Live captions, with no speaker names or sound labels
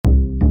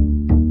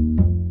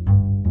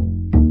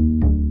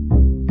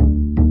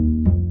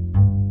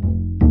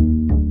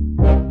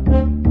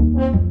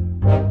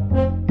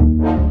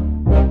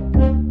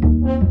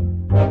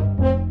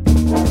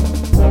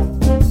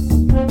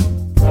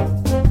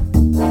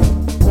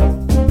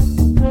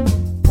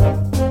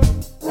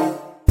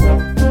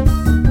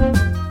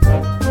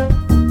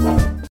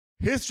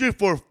History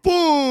for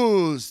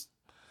Fools.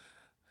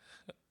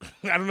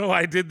 I don't know why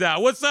I did that.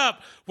 What's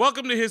up?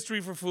 Welcome to History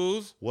for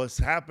Fools. What's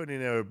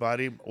happening,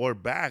 everybody? We're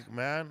back,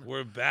 man.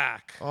 We're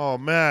back. Oh,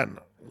 man.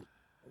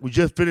 We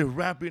just finished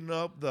wrapping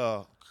up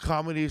the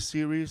comedy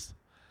series.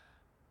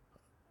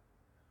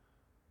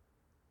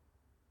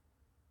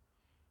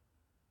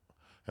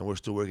 And we're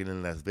still working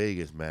in Las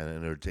Vegas, man.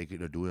 And they're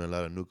doing a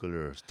lot of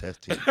nuclear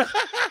testing.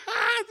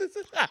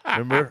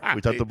 Remember?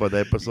 We talked about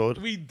that episode.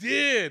 We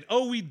did.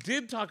 Oh, we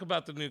did talk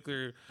about the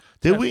nuclear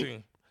Did testing.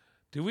 we?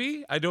 Did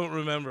we? I don't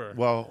remember.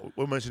 Well,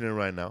 we're mentioning it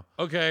right now.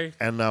 Okay.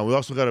 And we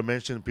also got to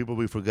mention people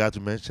we forgot to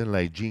mention,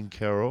 like Jean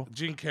Carroll.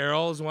 Jean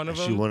Carroll is one of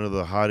them. She's one of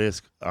the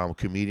hottest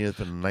comedians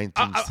from the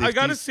 1960s. I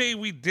got to say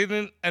we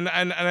didn't, and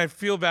I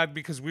feel bad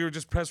because we were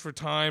just pressed for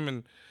time,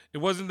 and it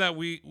wasn't that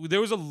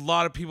there was a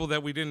lot of people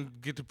that we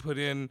didn't get to put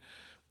in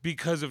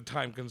because of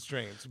time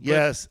constraints. But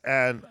Yes,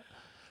 and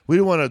we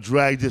don't want to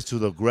drag this to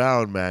the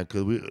ground, man,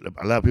 because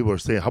a lot of people are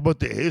saying, how about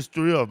the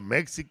history of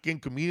Mexican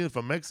comedians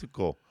from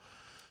Mexico?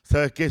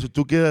 ¿Sabes qué? Si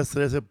tú quieres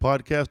hacer ese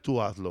podcast, tú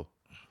hazlo.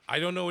 I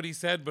don't know what he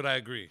said, but I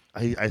agree.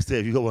 I said,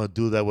 if you don't want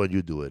to do that one,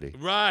 you do it. Eh?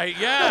 Right,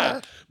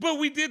 yeah. But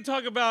we did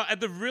talk about, at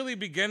the really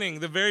beginning,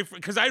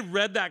 because I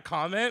read that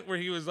comment where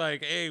he was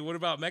like, hey, what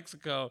about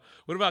Mexico?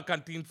 What about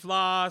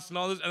Cantinflas and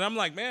all this? And I'm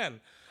like, man,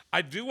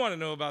 I do want to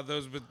know about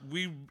those, but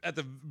at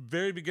the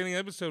very beginning of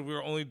the episode, we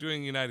were only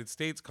doing United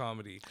States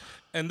comedy.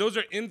 And those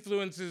are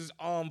influences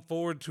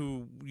forward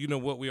to,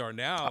 what we are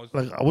now.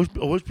 Like, I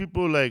wish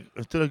people, like,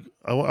 instead of,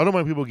 I don't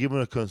mind people giving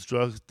a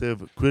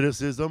constructive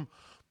criticism,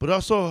 but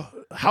also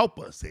help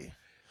us, eh?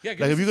 Yeah,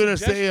 Like, if you're going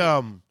to say,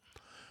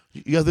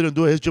 you guys didn't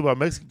do a history about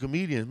Mexican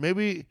comedians,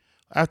 maybe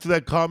after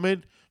that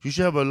comment, you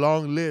should have a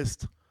long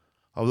list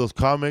of those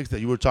comics that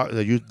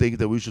you think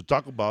that we should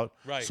talk about.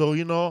 Right. So,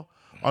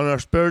 on our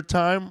spare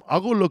time, I'll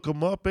go look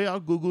them up,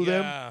 I'll Google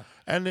them.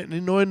 And then,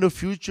 in the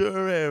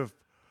future, if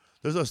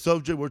there's a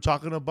subject we're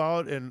talking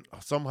about and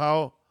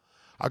somehow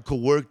I could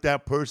work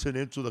that person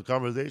into the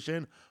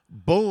conversation,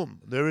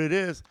 boom, there it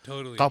is.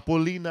 Totally.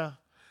 Capolina,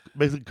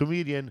 Mexican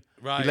comedian.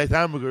 Right. He likes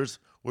hamburgers.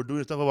 We're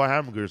doing stuff about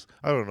hamburgers.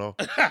 I don't know.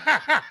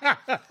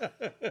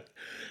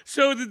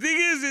 So the thing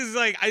is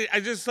like, I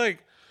just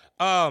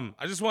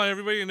want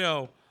everybody to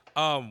know,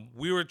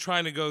 we were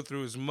trying to go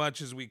through as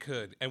much as we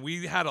could, and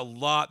we had a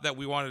lot that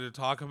we wanted to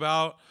talk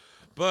about,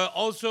 but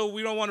also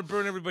we don't want to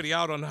burn everybody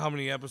out on how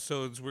many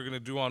episodes we're going to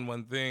do on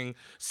one thing.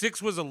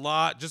 6 was a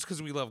lot just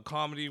because we love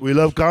comedy. We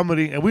love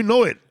comedy, and we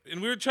know it.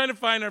 And we were trying to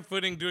find our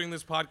footing doing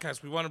this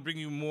podcast. We want to bring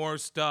you more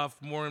stuff,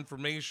 more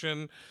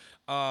information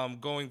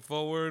going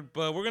forward,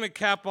 but we're going to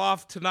cap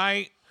off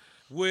tonight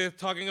with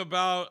talking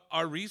about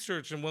our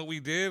research and what we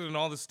did and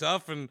all the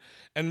stuff and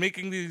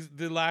making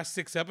the last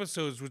 6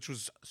 episodes, which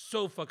was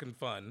so fucking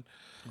fun.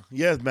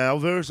 Yes, man. I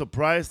was very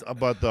surprised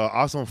about the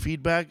awesome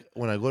feedback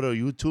when I go to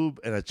YouTube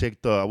and I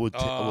check I would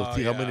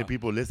see how many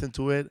people listen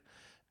to it.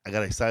 I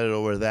got excited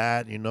over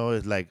that.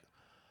 It's like,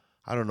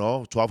 I don't know,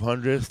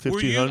 1,200,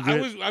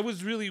 1,500. I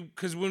was really,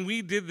 because when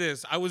we did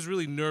this, I was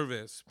really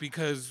nervous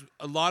because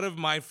a lot of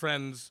my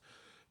friends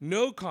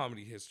know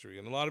comedy history,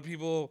 and a lot of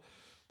people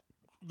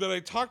that I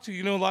talk to,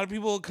 a lot of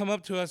people come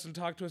up to us and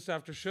talk to us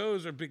after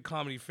shows are big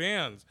comedy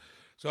fans.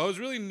 So I was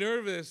really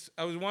nervous.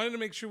 I was wanting to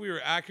make sure we were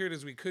accurate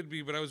as we could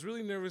be, but I was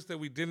really nervous that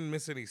we didn't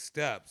miss any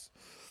steps.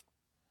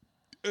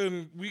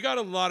 And we got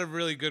a lot of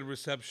really good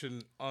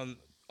reception on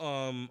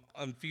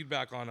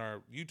feedback on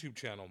our YouTube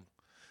channel.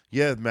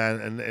 Yes, man,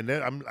 and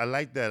then I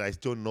like that. I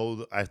still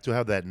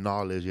have that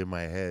knowledge in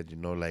my head.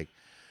 Like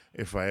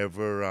if I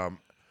ever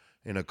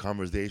in a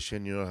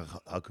conversation,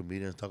 how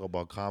comedians talk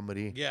about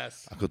comedy.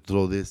 Yes. I could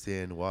throw this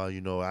in.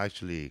 Well,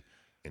 actually,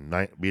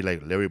 be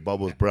like Larry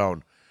Bubbles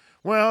Brown.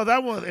 Well,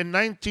 that was in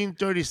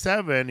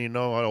 1937.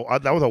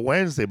 That was a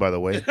Wednesday, by the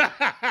way.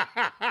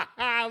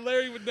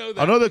 Larry would know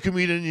that. Another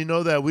comedian,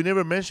 that we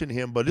never mentioned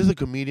him, but this is a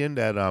comedian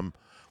that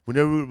we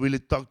never really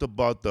talked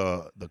about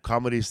the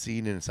comedy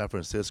scene in San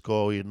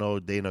Francisco.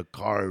 Dana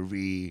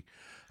Carvey,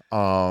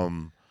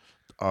 the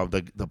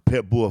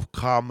pit bull of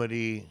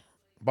comedy.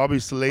 Bobby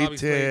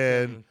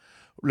Slayton,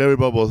 Larry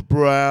Bubbles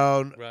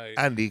Brown, right.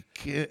 I think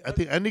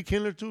Andy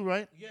Kindler too,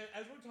 right? Yeah,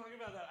 as we're talking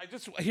about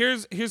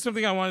that, here's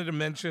something I wanted to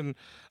mention.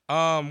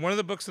 One of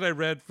the books that I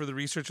read for the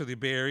research of the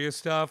Bay Area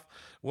stuff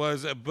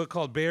was a book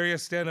called Bay Area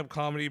Stand-Up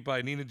Comedy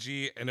by Nina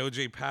G. and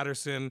O.J.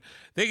 Patterson.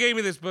 They gave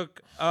me this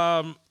book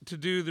to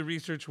do the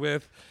research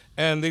with,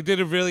 and they did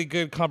a really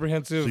good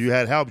comprehensive... So you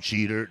had help,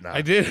 cheater. Nah.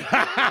 I did.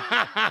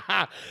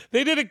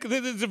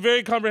 It's a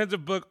very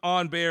comprehensive book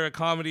on Bay Area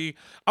comedy.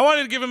 I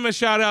wanted to give him a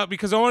shout out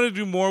because I wanted to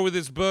do more with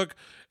this book.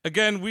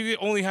 Again, we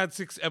only had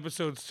 6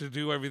 episodes to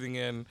do everything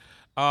in.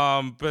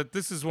 But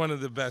this is one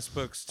of the best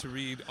books to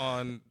read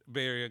on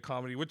Bay Area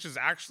comedy, which is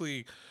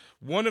actually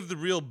one of the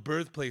real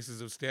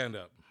birthplaces of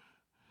stand-up.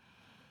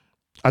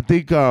 I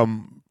think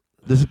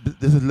this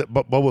is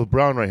Bubbles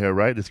Brown right here,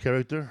 right? This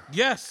character.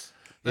 Yes.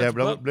 Yeah,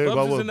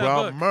 Bubbles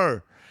Brown.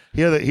 Murr.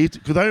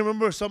 Because I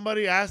remember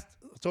somebody to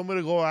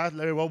go ask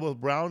Larry Bubbles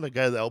Brown, the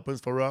guy that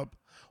opened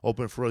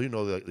for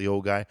the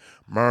old guy,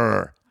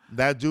 Murr.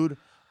 That dude.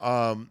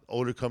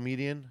 older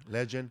comedian,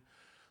 legend.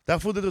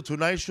 That fool did the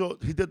Tonight Show.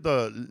 He did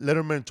the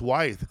Letterman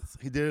twice.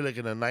 He did it like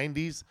in the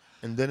 90s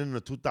and then in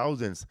the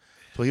 2000s.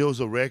 So he holds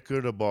a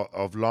record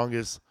of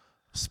longest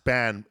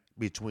span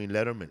between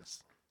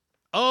Lettermans.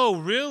 Oh,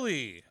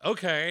 really?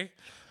 Okay.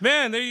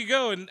 Man, there you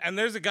go. And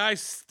there's a guy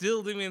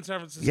still living in San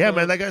Francisco. Yeah,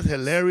 man, that guy's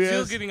hilarious.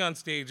 Still getting on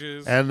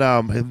stages.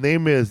 And his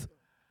name is...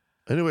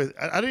 Anyway,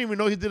 I didn't even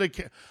know he did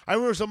I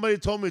remember somebody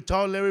told me,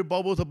 tell Larry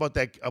Bubbles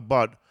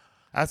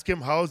ask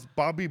him how's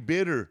Bobby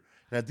Bitter.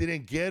 And I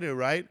didn't get it,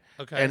 right?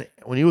 Okay. And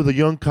when he was a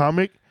young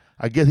comic,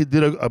 I guess he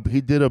did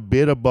a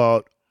bit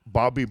about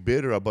Bobby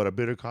Bitter, about a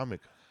bitter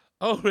comic.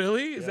 Oh,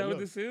 really? Is Yeah, that what look.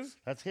 this is?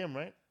 That's him,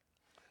 right?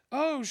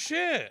 Oh,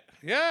 shit.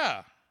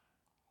 Yeah.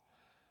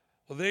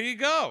 Well, there you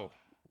go.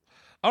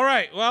 All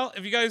right. Well,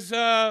 if you guys,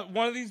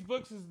 one of these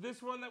books is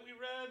this one that we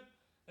read.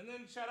 And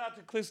then shout out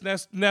to Chris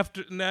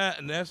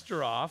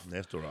Nesterov,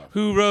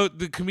 who wrote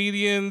The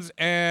Comedians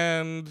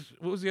and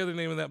what was the other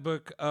name of that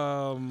book?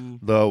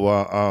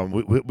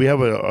 We have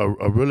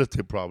a real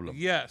estate problem.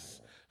 Yes,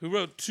 who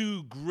wrote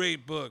 2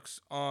 great books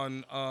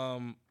on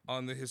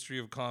the history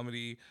of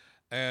comedy,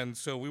 and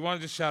so we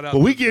wanted to shout out.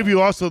 But we gave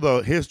you also the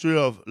history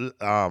of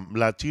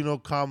Latino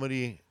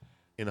comedy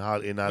in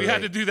LA. We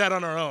had to do that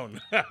on our own.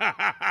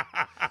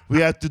 We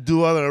had to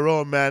do it on our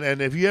own, man.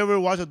 And if you ever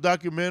watch a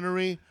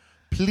documentary,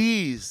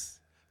 please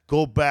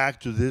go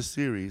back to this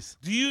series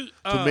to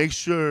make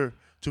sure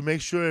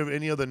if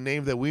any of the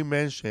names that we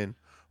mentioned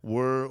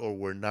were or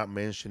were not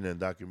mentioned in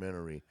the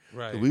documentary.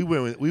 Right. We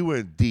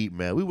went deep,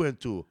 man. It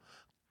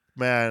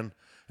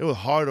was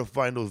hard to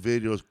find those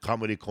videos,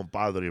 Comedy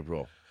Compadre,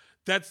 bro.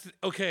 That's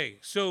okay.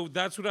 So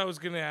that's what I was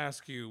gonna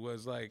ask you.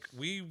 Was like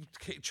we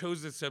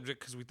chose this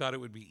subject because we thought it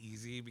would be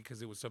easy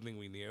because it was something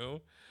we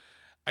knew.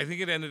 I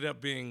think it ended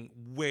up being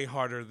way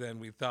harder than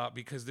we thought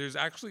because there's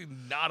actually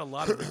not a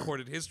lot of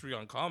recorded history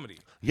on comedy.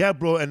 Yeah,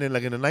 bro. And then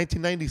like in the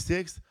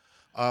 1996,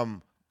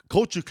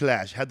 Culture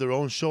Clash had their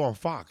own show on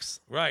Fox.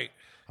 Right.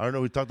 I don't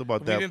know. We talked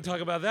about that. We didn't talk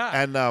about that.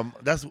 And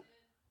that's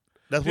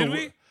Did what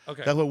we?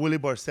 Okay. That's what Willie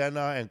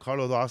Barcena and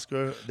Carlos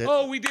Oscar.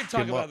 We did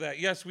talk about that.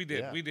 Yes, we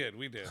did. Yeah. We did.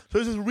 So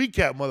this is a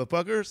recap,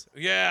 motherfuckers.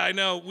 Yeah, I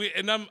know. We're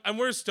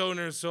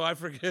stoners, so I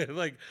forget.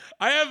 Like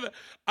I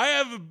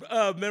have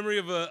a memory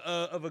of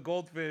a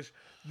goldfish.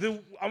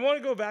 I want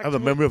to go back. I have a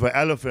memory of an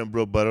elephant,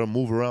 bro, but I don't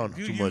move around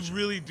too much. You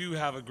really do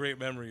have a great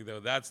memory, though.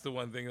 That's the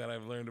one thing that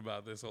I've learned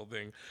about this whole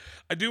thing.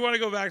 I do want to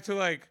go back to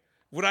like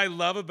what I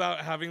love about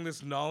having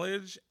this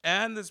knowledge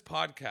and this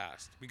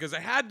podcast because I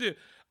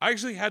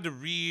actually had to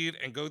read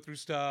and go through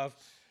stuff.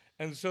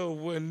 And so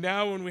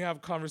when we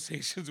have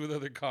conversations with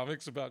other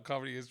comics about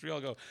comedy history,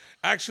 I'll go,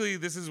 actually,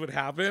 this is what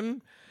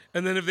happened.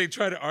 And then if they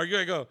try to argue,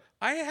 I go,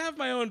 I have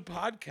my own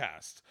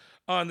podcast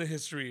on the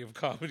history of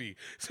comedy.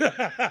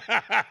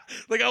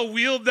 Like I'll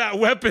wield that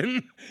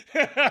weapon.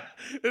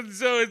 And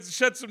so it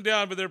shuts them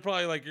down, but they're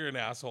probably like, you're an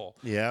asshole.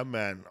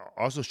 man.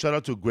 Also, shout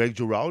out to Greg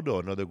Giraldo,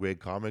 another great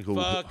comic who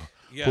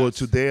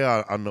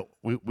today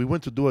we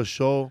went to do a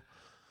show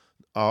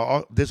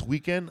this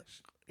weekend.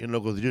 You know,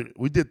 because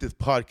we did this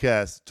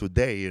podcast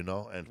today, and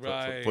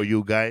for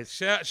you guys.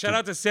 Shout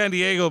out to San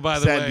Diego, by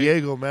the way. San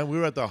Diego, man. We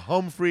were at the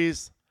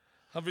Humphreys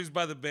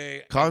by the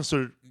Bay.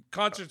 Concerts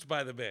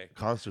by the Bay.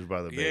 Concerts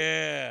by the Bay.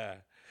 Yeah.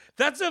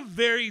 That's a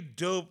very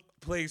dope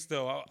place,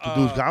 though. To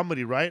do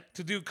comedy, right?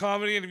 To do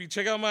comedy, and if you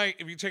check out my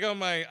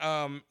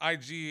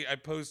IG, I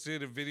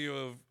posted a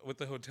video of what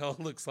the hotel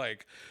looks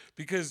like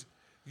because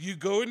you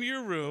go into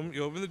your room,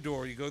 you open the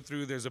door, you go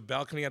through, there's a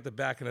balcony at the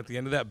back, and at the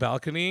end of that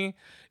balcony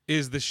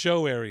is the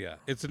show area.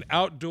 It's an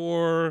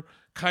outdoor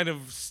kind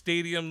of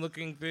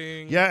stadium-looking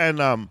thing. Yeah,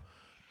 and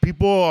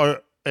people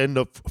are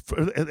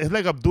it's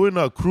like I'm doing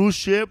a cruise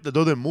ship that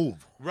doesn't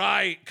move.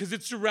 Right, because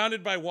it's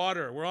surrounded by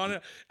water. We're on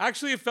it.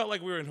 Actually, it felt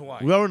like we were in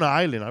Hawaii. We are on an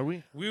island, are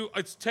we?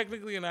 It's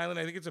technically an island.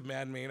 I think it's a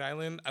man-made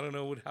island. I don't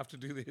know. Would have to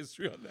do the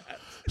history on that.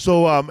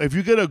 So if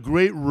you get a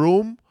great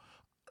room,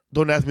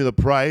 don't ask me the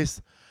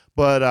price.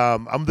 But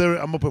I'm there.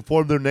 I'm gonna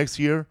perform there next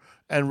year,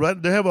 and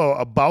they have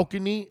a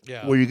balcony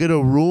where you get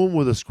a room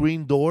with a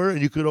screen door, and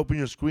you could open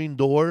your screen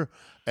door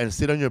and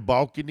sit on your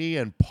balcony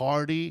and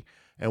party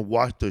and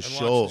watch the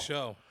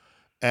show.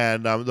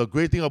 And the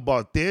great thing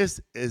about this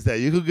is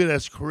that you could get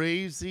as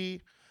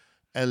crazy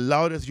and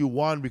loud as you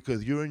want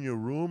because you're in your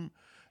room,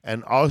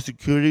 and all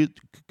security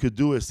could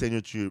do is send you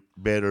to your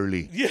bed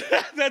early. Yeah,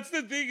 that's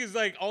the thing is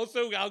like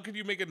also how could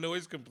you make a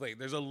noise complaint?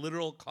 There's a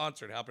literal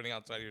concert happening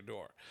outside your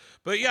door.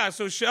 But yeah,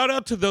 so shout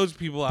out to those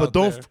people out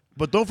there.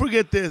 But don't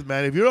forget this,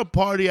 man. If you're a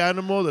party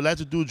animal that likes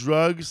to do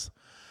drugs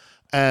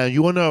and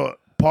you want to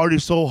party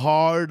so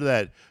hard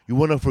that you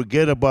want to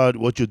forget about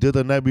what you did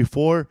the night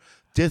before,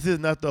 this is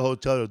not the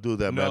hotel to do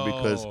that, man,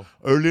 because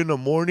early in the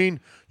morning,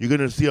 you're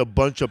going to see a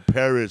bunch of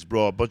parrots,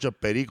 bro, a bunch of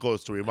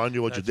pericos to remind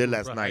you what you did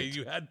last night.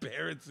 You had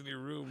parrots in your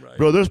room, right?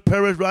 Bro, there's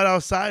parrots right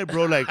outside,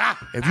 bro. Like,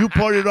 if you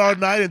partied all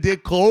night and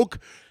did coke,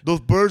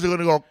 those birds are going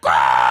to go,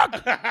 quack!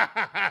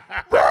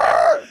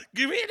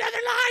 Give me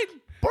another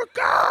line! ¿Por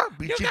qué?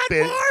 Pinche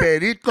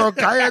perico,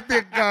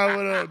 cállate,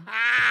 cabrón.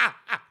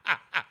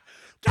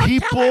 Don't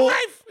tell my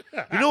wife!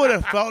 You know what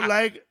it felt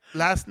like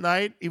last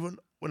night, even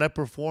when I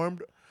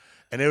performed,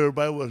 and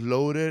everybody was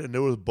loaded and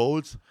there was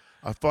boats.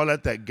 I felt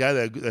like that guy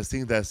that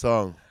sings that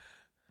song.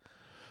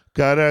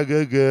 Got a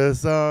good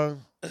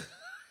song.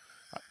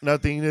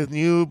 Nothing is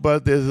new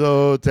but this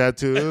old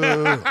tattoo.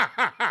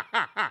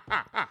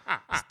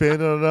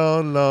 Spin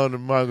alone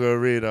in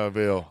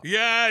Margaritaville.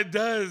 Yeah, it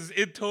does.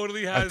 It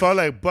totally has. I felt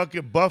like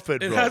Bucket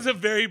Buffett, bro. It has a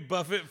very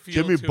Buffett feel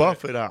Jimmy to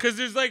Buffett it. out. Because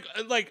there's like,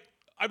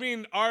 I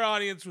mean, our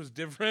audience was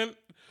different,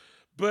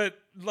 but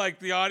like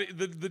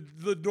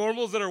the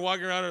normals that are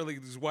walking around are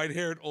like these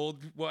white-haired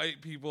old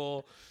white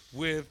people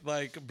with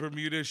like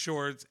Bermuda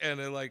shorts and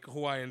a like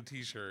Hawaiian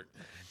t-shirt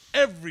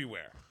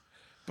everywhere.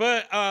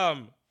 But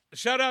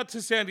shout out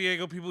to San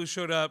Diego, people who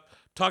showed up,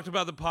 talked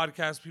about the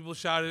podcast, people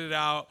shouted it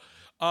out.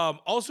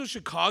 Also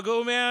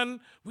Chicago, man,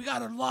 we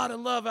got a lot of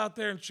love out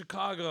there in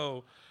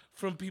Chicago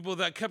from people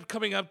that kept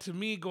coming up to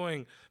me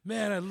going,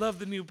 man, I love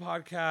the new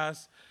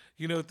podcast.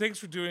 You know, thanks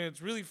for doing it.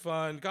 It's really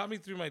fun. Got me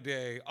through my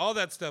day. All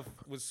that stuff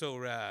was so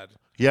rad.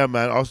 Yeah,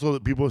 man. Also,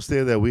 people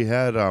say that we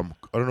had, I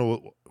don't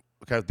know,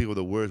 I can't think of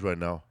the words right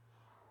now.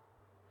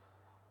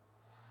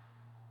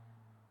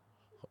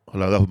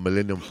 Hold on, that was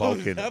Millennium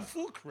Falcon. Did that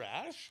full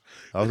crash?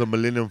 That was a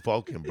Millennium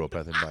Falcon, bro,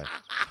 passing by.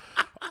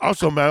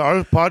 Also, man,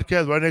 our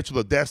podcast right next to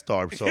the Death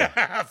Star, so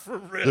Yeah, for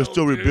real. they're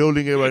still dude.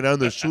 rebuilding it right now,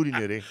 and they're shooting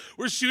it, eh?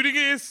 We're shooting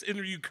this in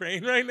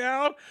Ukraine right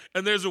now,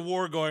 and there's a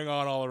war going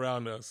on all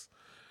around us.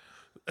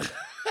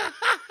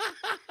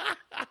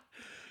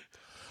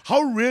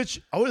 How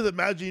rich, I always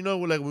imagine, you know,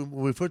 like when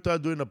we first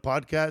started doing the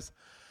podcast,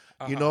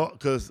 you know,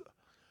 because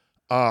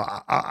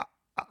I've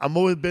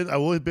always been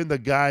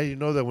the guy, you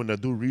know, that when I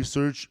do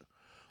research,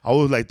 I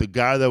was like the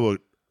guy that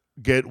would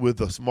get with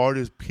the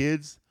smartest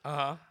kids,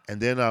 and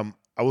then I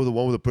was the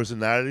one with the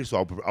personality,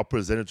 so I'll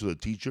present it to the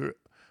teacher,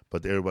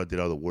 but everybody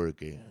did all the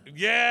work. Eh?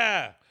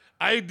 Yeah,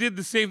 I did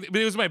the same thing,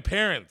 but it was my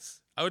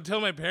parents. I would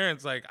tell my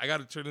parents, like, I got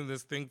to turn in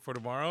this thing for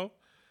tomorrow.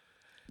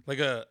 Like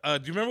do you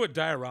remember what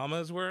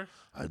dioramas were?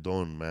 I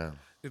don't, man.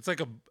 It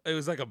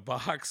was like a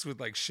box with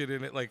like shit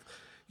in it. Like,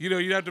 you know,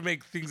 you'd have to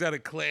make things out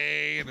of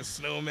clay and a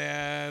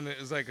snowman. It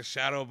was like a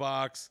shadow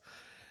box.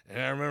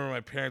 And I remember my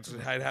parents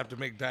I'd have to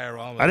make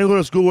dioramas. I didn't go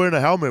to school wearing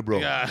a helmet, bro.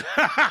 Yeah.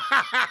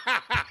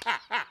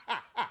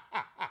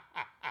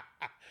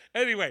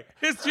 Anyway,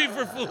 history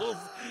for fools.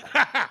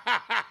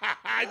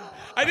 I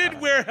didn't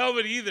wear a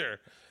helmet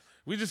either.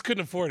 We just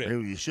couldn't afford it.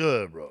 Maybe you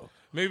should, bro.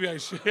 Maybe I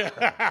should.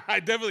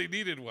 I definitely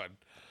needed one.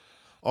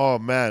 Oh,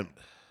 man.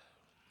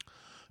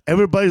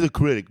 Everybody's a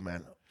critic,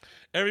 man.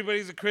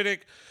 Everybody's a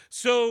critic.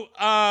 So,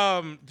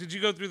 did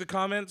you go through the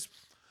comments?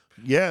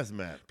 Yes,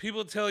 man.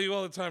 People tell you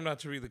all the time not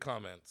to read the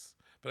comments,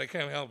 but I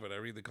can't help it. I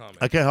read the comments.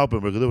 I can't help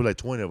it because there were like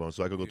 20 of them,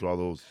 so I could go through all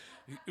those.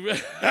 Yeah,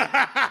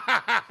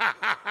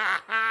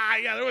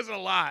 there wasn't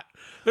a lot.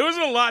 There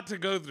wasn't a lot to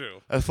go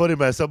through. That's funny,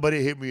 man.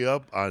 Somebody hit me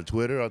up on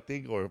Twitter, I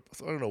think, or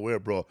I don't know where,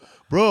 bro.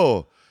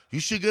 Bro, you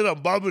should get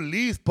on Bobby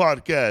Lee's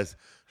podcast.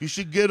 You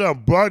should get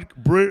on Bert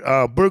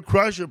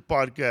Kreischer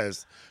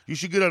podcast. You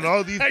should get on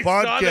all these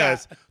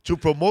podcasts to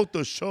promote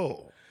the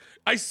show.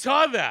 I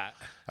saw that.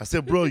 I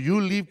said, bro,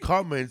 you leave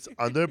comments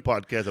on their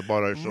podcast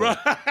about our show.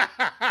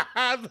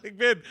 I'm like,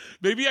 man,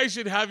 maybe I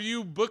should have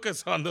you book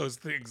us on those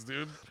things,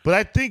 dude. But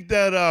I think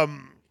that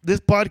this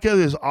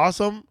podcast is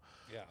awesome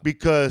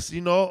because,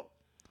 you know,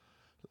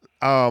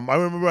 I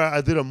remember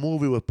I did a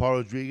movie with Paul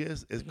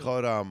Rodriguez. It's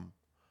called I'm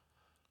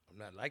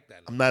Not like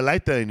that. I'm Not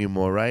Like That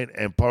Anymore, right?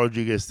 And Paul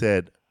Rodriguez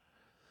said,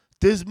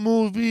 this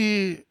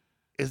movie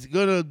is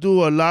going to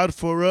do a lot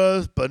for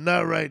us, but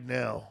not right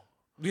now.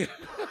 Yeah.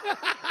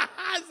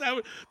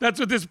 That's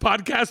what this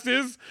podcast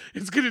is?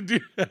 It's going to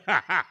do.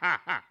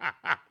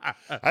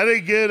 I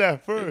didn't get it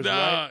at first,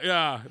 right?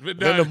 Yeah. But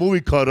Then the movie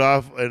cut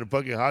off in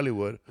fucking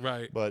Hollywood.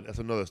 Right. But that's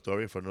another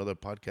story for another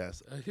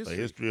podcast. The history.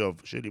 history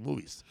of shitty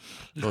movies.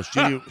 No,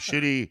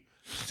 shitty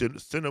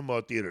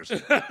cinema theaters.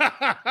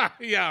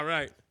 Yeah,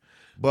 right.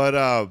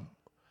 But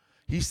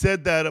he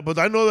said that. But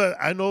I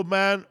know,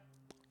 man.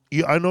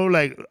 I know,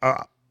 like,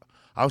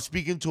 I'm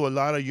speaking to a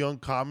lot of young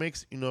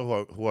comics, you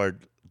know, who are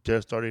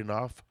just starting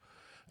off.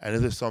 And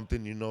this is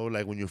something, you know,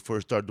 like when you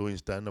first start doing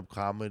stand-up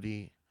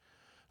comedy.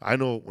 I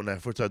know when I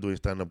first started doing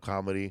stand-up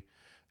comedy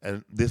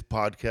and this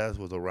podcast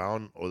was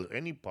around, or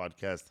any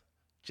podcast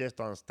just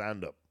on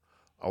stand-up,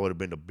 I would have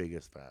been the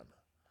biggest fan.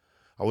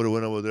 I would have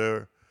went over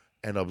there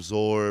and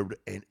absorbed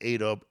and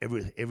ate up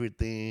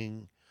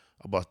everything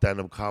about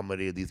stand-up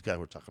comedy these guys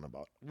were talking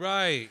about.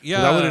 Right.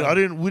 Yeah. I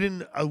didn't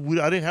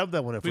have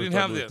that when I first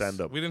started doing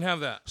stand-up. We didn't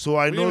have that. So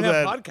I know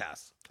that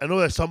podcasts. I know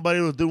that somebody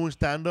was doing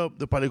stand-up.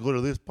 They'll probably go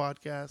to this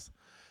podcast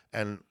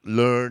and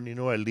learn, you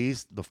know, at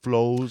least the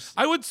flows.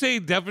 I would say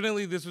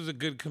definitely this was a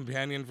good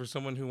companion for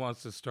someone who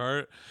wants to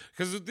start.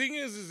 Because the thing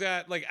is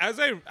that, like,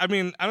 I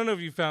mean, I don't know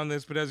if you found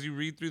this, but as you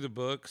read through the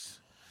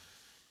books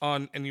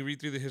and you read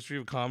through the history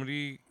of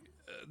comedy,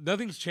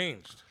 nothing's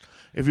changed.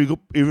 If you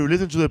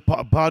listen to the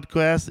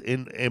podcast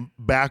in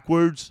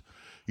backwards,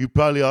 you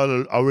probably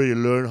already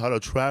learned how to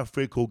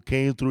traffic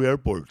cocaine through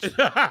airports.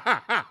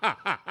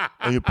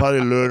 And you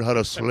probably learn how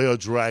to slay a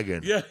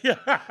dragon. Yeah. Yeah.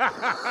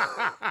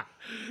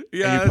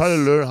 And you probably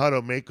learn how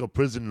to make a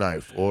prison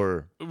knife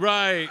or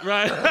Right.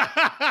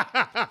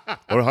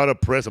 or how to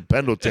press a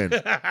Pendleton.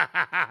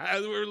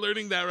 We're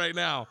learning that right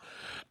now.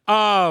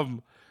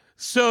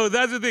 So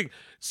that's the thing.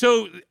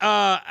 So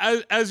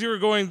as you were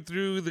going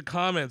through the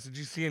comments, did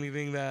you see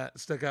anything that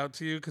stuck out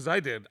to you? Because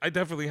I did. I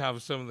definitely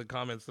have some of the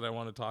comments that I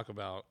want to talk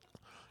about.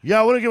 Yeah,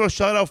 I want to give a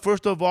shout out,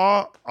 first of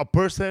all, a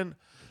person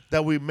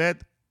that we met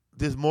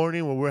this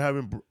morning when we were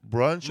having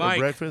brunch or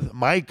breakfast.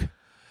 Mike.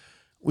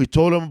 We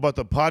told him about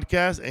the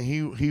podcast, and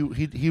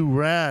he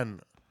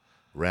ran.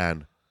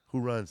 Who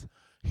runs?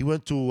 He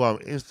went to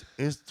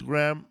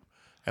Instagram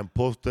and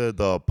posted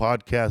the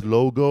podcast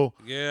logo.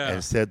 Yeah.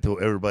 And said to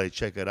everybody,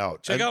 check it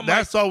out. Check out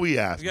that's all we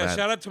asked. Yeah. Man.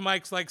 Shout out to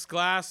Mike's Likes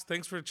Glass.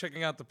 Thanks for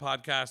checking out the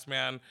podcast,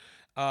 man.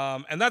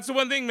 And that's the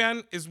one thing,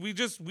 man, is we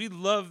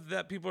love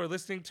that people are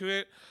listening to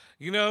it.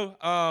 You know,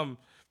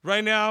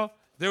 right now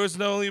there was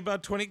only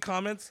about 20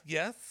 comments.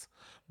 Yes.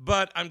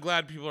 But I'm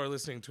glad people are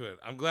listening to it.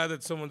 I'm glad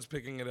that someone's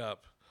picking it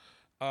up.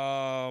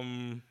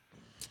 And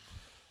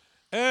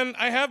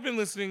I have been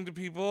listening to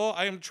people.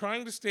 I am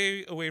trying to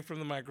stay away from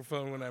the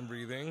microphone when I'm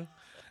breathing.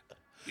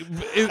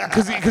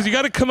 Because you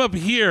got to come up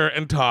here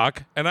and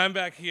talk, and I'm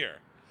back here.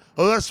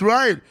 Oh, that's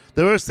right.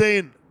 They were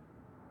saying,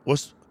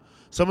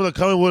 some of the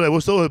comments were like,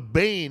 what's up with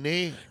Bane,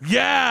 eh?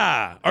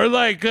 Yeah. Or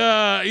like,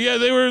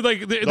 they were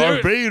like...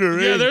 Darth Vader,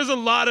 eh? Yeah, there's a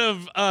lot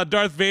of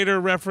Darth Vader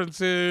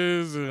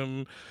references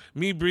and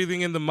me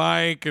breathing in the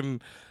mic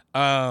and...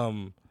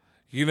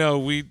 you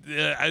know,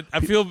 I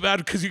feel bad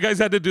because you guys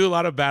had to do a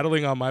lot of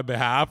battling on my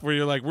behalf where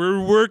you're like,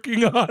 we're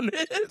working on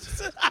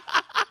it.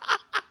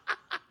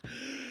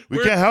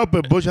 We can't help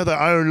it. Bush had the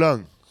iron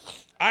lung.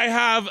 I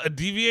have a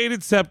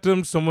deviated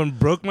septum. Someone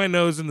broke my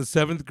nose in the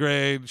 7th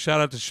grade. Shout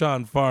out to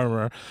Sean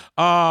Farmer.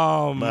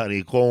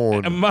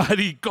 Maricon.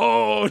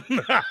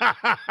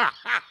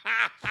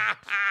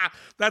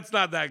 That's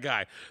not that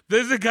guy.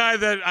 There's a guy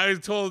that I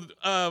told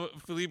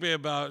Felipe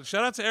about.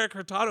 Shout out to Eric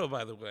Hurtado,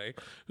 by the way,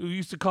 who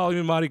used to call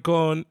me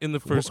maricon in the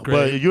 1st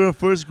grade. But you're in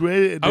 1st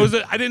grade?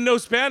 I didn't know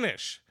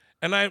Spanish.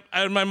 And I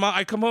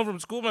come home from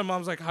school. My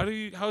mom's like,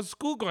 how's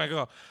school going? I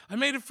go, I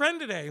made a friend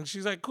today. And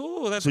she's like,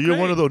 cool, that's great. So you're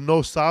one of those no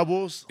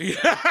sabos?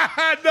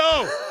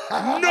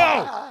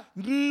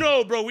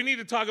 No, bro. We need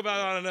to talk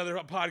about it on another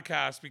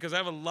podcast because I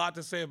have a lot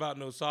to say about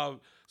no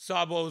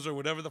sabos or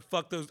whatever the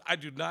fuck those. I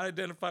do not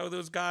identify with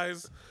those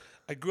guys.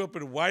 I grew up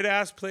in a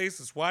white-ass place.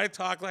 That's why I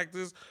talk like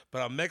this.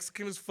 But I'm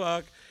Mexican as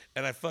fuck,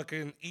 and I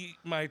fucking eat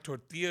my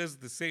tortillas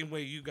the same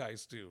way you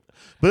guys do.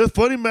 But it's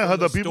funny, man, how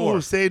the people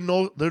who say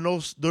they're no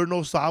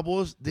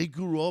sabos, they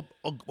grew up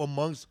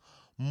amongst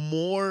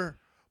more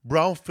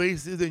brown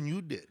faces than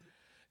you did.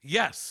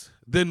 Yes,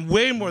 then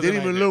way more than I did.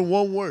 Didn't even learn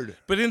one word.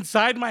 But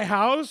inside my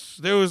house,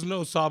 there was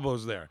no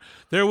sabos there.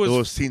 There was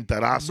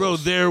cintarazos. Bro,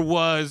 there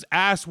was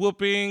ass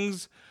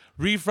whoopings,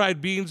 refried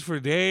beans for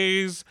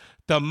days,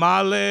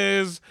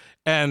 tamales,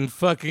 and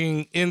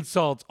fucking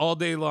insults all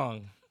day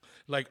long.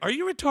 Like, are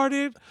you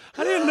retarded?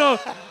 I didn't know.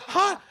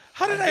 How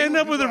did I end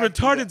up with a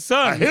retarded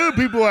son? I hear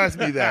people ask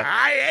me that.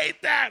 I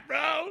hate that,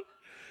 bro.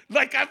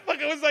 Like, I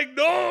fucking was like,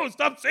 no,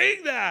 stop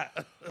saying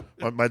that.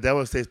 My dad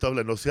would say stuff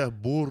like, no seas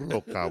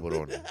burro,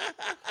 cabrón.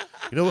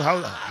 You know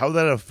how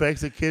that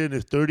affects a kid in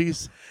his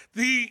 30s?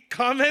 The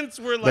comments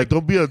were like,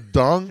 don't be a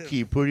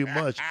donkey, pretty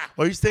much.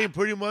 Are you saying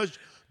pretty much,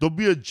 don't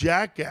be a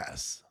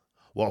jackass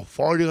while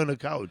farting on the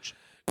couch?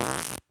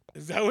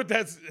 Is that what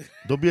that's?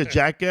 Don't be a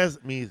jackass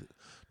means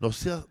no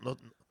seas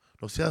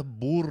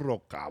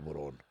burro,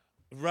 cabrón.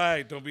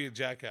 Right, don't be a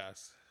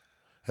jackass.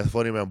 That's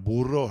funny, man.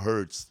 Burro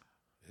hurts.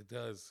 It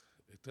does.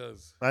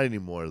 Not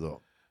anymore,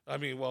 though. I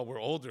mean, well,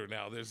 we're older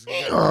now. We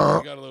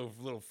got a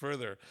little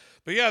further.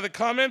 But yeah, the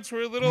comments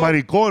were a little...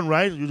 Maricon,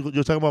 right?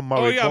 You're talking about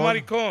maricon? Oh, yeah,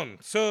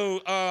 maricon.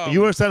 So...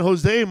 you were in San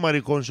Jose and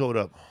maricon showed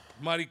up.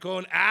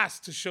 Maricon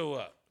asked to show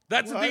up.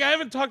 That's the thing. I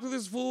haven't talked to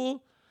this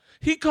fool.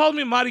 He called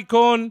me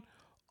maricon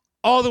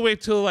all the way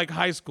till, like,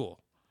 high school.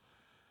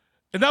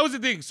 And that was the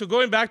thing. So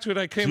going back to it,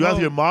 I came home. You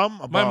asked your mom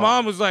about... My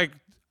mom was like...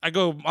 I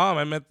go, Mom,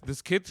 I met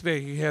this kid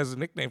today. He has a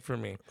nickname for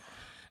me.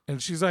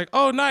 And she's like,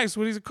 oh, nice.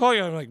 What does he call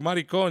you? I'm like,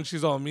 maricon.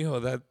 She's all,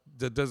 mijo,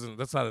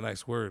 that's not a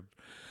nice word.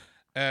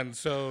 And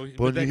so...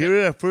 But you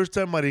hear it the first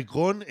time,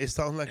 maricon, it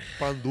sounds like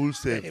pan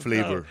dulce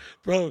flavor.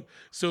 Bro,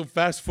 so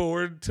fast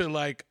forward to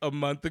like a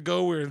month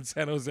ago, we're in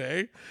San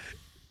Jose.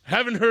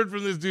 Haven't heard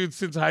from this dude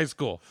since high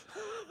school.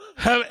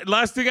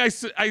 Last thing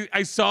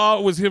I saw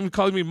was him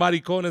calling me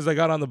maricon as I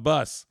got on the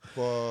bus.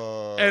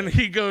 And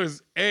he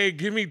goes, hey,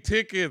 give me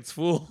tickets,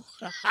 fool.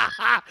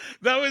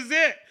 That was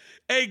it.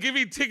 Hey, give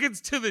me tickets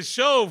to the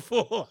show,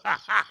 fool.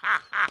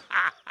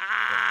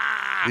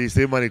 Did you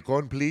say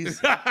maricon,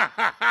 please?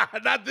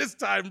 Not this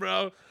time,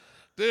 bro.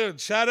 Dude,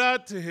 shout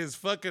out to his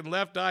fucking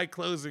left eye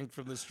closing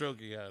from the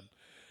stroke he had.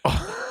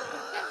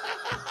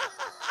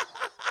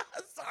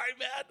 Sorry,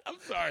 man. I'm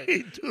sorry.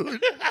 Hey,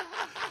 dude.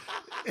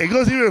 It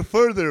goes even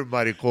further,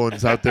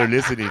 maricons out there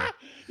listening.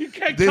 You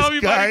can't call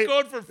me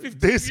maricon for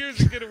 15 years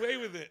and get away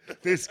with it.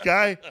 This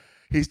guy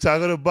he's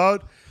talking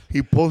about,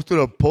 He posted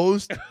a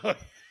post.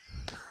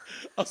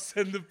 I'll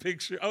send the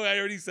picture. Oh, I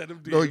already sent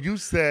him to No, you. you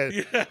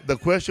said the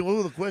question. What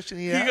was the question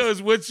he asked? He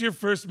goes, "What's your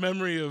first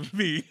memory of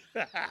me?"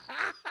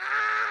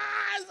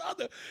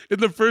 In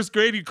the first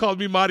grade, he called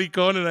me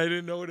maricón, and I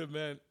didn't know what it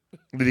meant.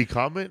 Did he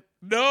comment?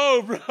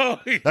 No, bro.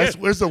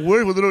 Where's the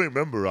word we don't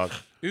remember, Rock.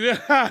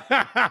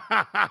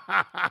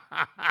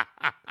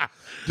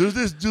 There's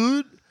this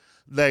dude,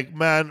 like,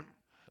 man,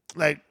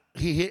 like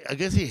I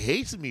guess he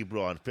hates me,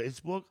 bro, on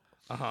Facebook.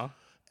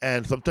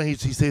 And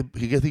sometimes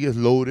he gets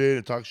loaded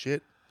and talk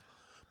shit,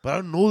 but I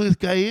don't know who this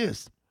guy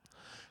is.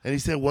 And he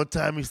said one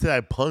time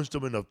I punched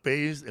him in the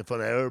face in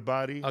front of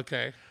everybody.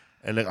 Okay.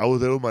 And like I was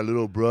there with my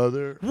little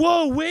brother.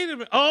 Whoa, wait a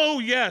minute. Oh,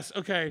 yes.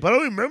 Okay. But I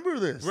don't remember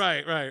this.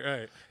 Right.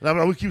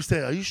 And we keep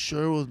saying, "Are you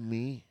sure it was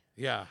me?"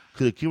 Yeah.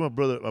 Because it killed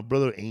my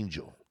brother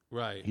Angel.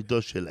 Right. He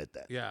does shit like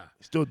that. Yeah.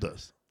 He still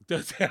does.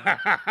 Is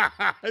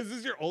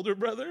this your older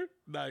brother?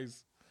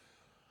 Nice.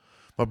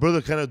 My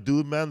brother kind of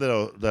dude, man,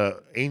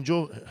 the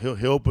Angel,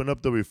 he'll open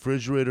up the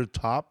refrigerator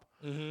top,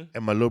 and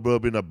my little brother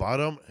be in the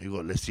bottom. He go,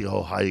 "Let's see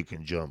how high you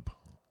can jump."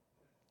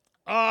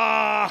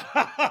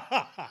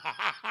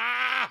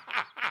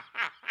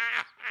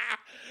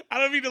 I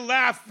don't mean to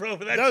laugh, bro.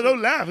 But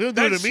don't laugh. He don't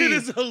do it to me. That shit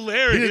is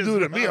hilarious. He didn't do it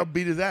to bro. me. I'll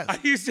beat his ass. I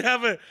used to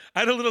have I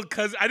had a little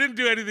cousin. I didn't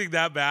do anything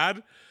that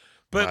bad.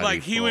 But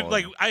like he would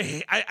like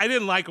I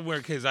didn't like him when we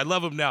were kids. I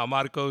love him now,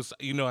 Marcos.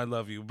 You know I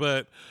love you.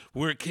 But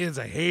when we were kids,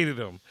 I hated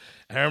him.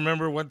 And I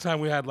remember one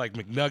time we had like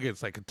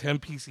McNuggets, like a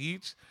 10-piece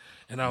each,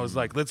 and I was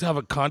like, "Let's have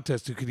a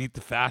contest who could eat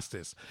the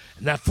fastest."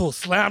 And that fool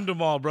slammed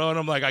them all, bro. And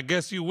I'm like, "I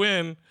guess you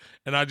win."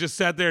 And I just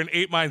sat there and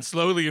ate mine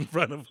slowly in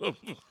front of him.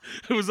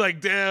 It was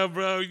like, "Damn,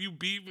 bro, you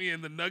beat me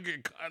in the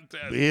nugget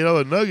contest." He ate all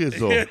the nuggets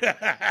though.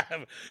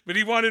 But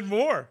he wanted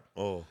more.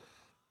 Oh,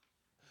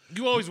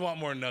 you always want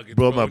more nuggets,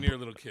 bro, when you're a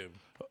little kid.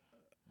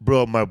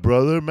 Bro, my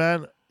brother,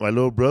 man, my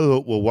little brother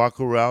will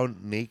walk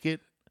around naked,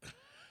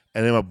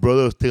 and then my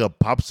brother will take a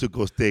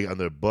popsicle stick on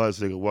their butt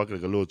so they can walk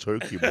like a little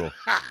turkey, bro. Get out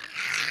of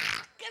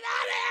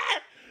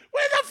here!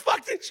 Where the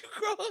fuck did you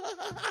grow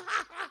up?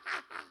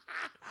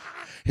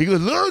 He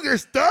goes, "Look,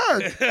 it's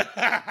stuck."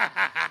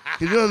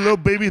 He knows little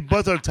baby's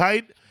butts are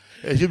tight,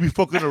 and she'll be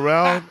fucking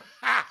around.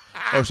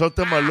 Or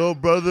sometimes my little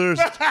brother's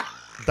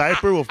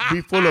diaper will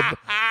be full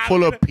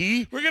of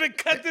pee. We're gonna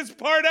cut this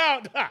part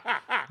out.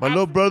 My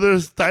little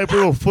brother's diaper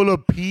will full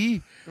of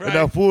pee, right. And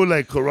that fool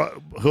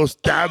he'll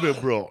stab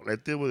it, bro,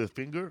 like this with his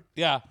finger.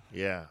 Yeah.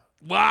 Yeah.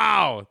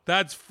 Wow,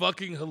 that's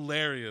fucking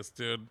hilarious,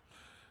 dude.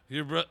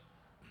 Hold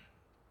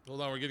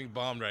on, we're getting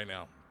bombed right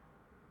now.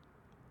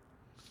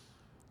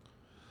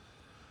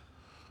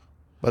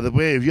 By the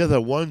way, if you guys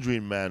are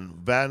wondering, man,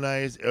 Van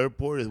Nuys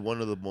Airport is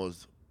one of the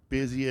most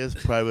busiest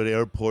private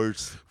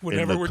airports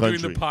whenever in the we're country.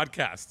 doing the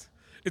podcast.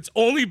 It's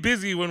only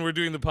busy when we're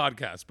doing the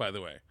podcast, by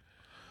the way.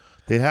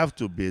 They have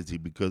to busy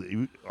because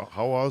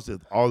how else is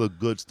all the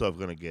good stuff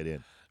gonna get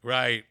in?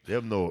 Right. They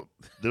don't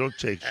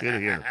check shit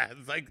here.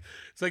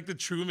 It's like the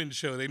Truman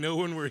Show. They know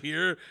when we're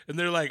here, and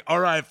they're like, "All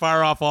right,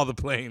 fire off all the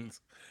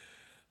planes."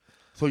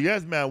 So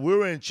yes, man, we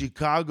were in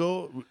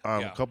Chicago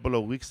a couple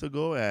of weeks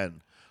ago,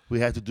 and we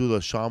had to do the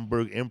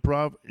Schaumburg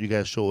Improv. You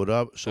guys showed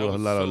up, showed a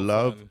lot of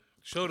love. Fun.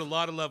 Showed a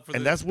lot of love for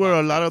and that's where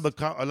a lot of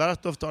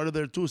stuff started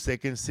there too.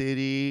 Second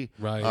City,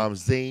 right?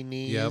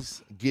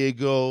 Zanies,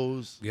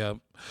 Giggles. Yep.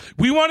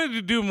 We wanted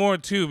to do more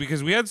too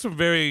because we had some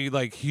very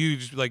like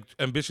huge, like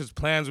ambitious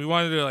plans. We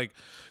wanted to like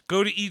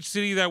go to each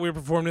city that we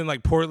performed in,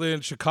 like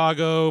Portland,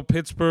 Chicago,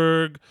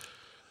 Pittsburgh,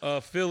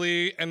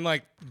 Philly, and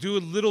like do a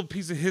little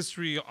piece of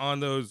history on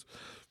those.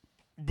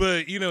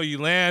 But you know, you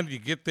land, you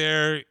get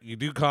there, you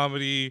do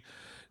comedy.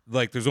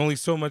 Like there's only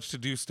so much to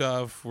do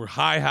stuff. We're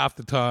high half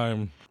the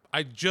time.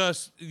 I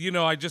just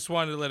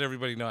wanted to let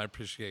everybody know I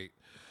appreciate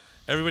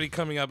everybody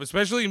coming up,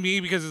 especially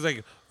me, because it's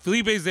like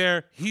Felipe's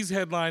there, he's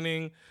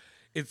headlining,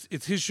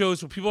 it's his show,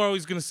 so people are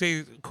always gonna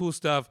say cool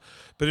stuff,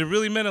 but it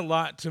really meant a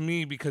lot to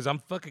me because I'm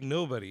fucking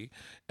nobody,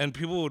 and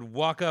people would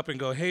walk up and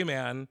go, "Hey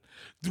man."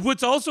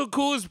 What's also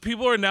cool is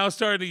people are now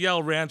starting to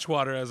yell ranch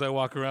water as I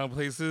walk around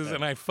places,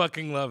 and I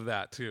fucking love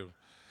that too.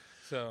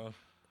 So,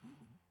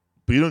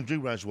 but you don't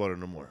drink ranch water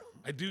no more.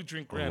 I do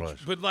drink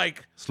ranch, but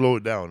like... Slow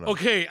it down now.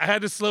 Okay, I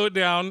had to slow it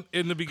down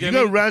in the beginning.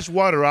 You got ranch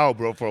water out,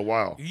 bro, for a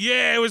while.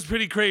 Yeah, it was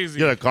pretty crazy.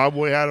 You got a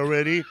cowboy hat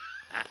already.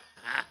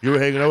 You were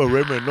hanging out with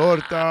Raymond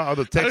Norta,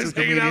 other Texas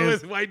comedians. I was hanging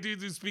out with white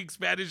dudes who speak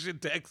Spanish in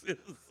Texas.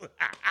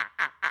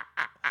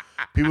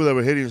 People that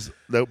were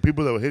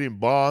hitting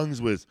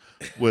bongs with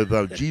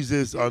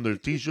Jesus on their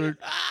T-shirt.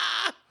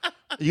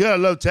 You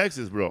gotta love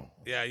Texas, bro.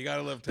 Yeah, you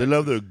gotta love Texas. They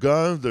love their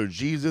guns, their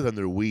Jesus, and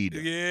their weed.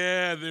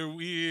 Yeah, their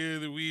weed.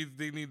 The weed.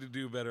 They need to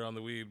do better on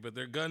the weed, but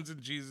their guns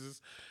and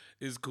Jesus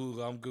is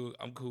cool. I'm cool.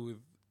 I'm cool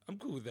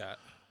with that.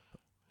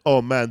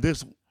 Oh man,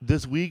 this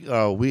week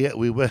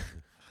we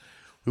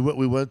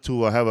went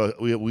to have a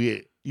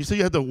we. You said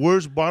you had the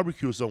worst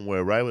barbecue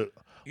somewhere, right?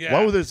 Yeah.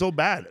 Why was it so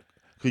bad?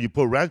 Because you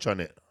put ranch on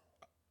it.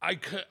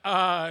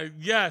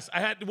 Yes, I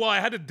had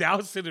to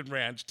douse it in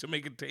ranch to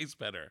make it taste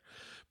better.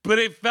 But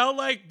it felt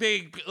like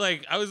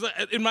I was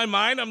in my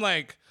mind, I'm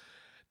like,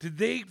 Did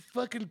they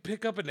fucking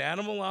pick up an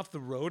animal off the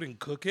road and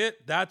cook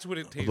it? That's what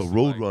it tasted The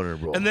Road like. Runner,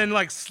 bro. And then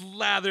like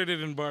slathered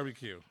it in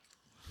barbecue.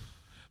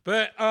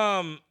 But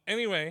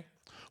anyway.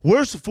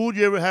 Worst food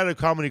you ever had at a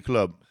comedy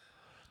club?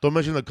 Don't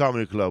mention the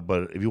comedy club,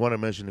 but if you want to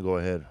mention it, go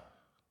ahead.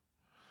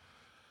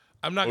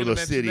 I'm not going to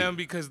mention them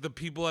because the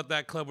people at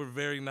that club were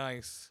very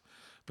nice.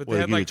 But they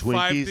had like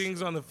 5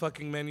 things on the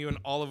fucking menu and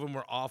all of them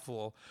were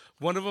awful.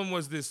 One of them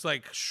was this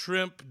like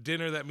shrimp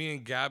dinner that me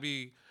and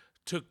Gabby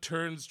took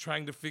turns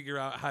trying to figure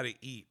out how to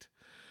eat.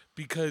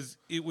 Because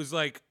it was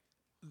like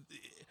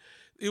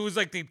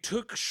they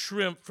took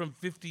shrimp from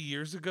 50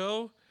 years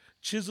ago,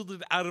 chiseled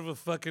it out of a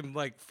fucking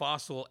like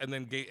fossil and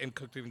then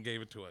cooked it and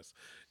gave it to us.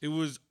 It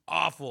was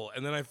awful.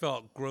 And then I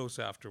felt gross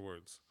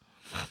afterwards.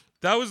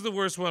 That was the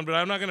worst one, but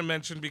I'm not going to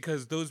mention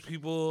because those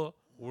people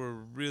were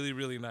really,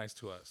 really nice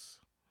to us.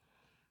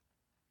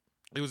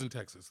 It was in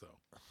Texas,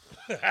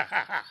 though.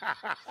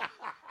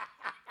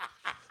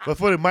 But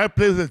funny, my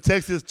place in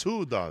Texas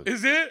too, dog.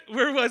 Is it?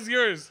 Where was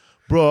yours?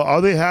 Bro,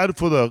 all they had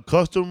for the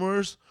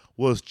customers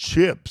was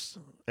chips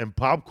and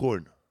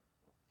popcorn.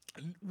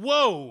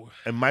 Whoa.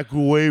 And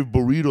microwave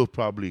burritos,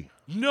 probably.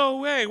 No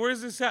way.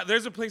 Where's this at?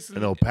 There's a place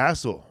in El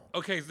Paso.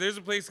 Okay, so there's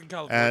a place in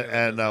California.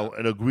 And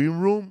in a green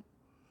room,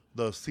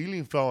 the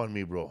ceiling fell on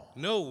me, bro.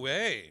 No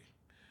way.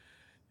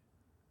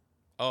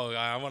 Oh,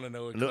 I want to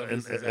know what club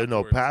this is in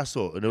El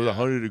Paso, and it was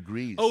 100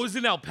 degrees. Oh, it was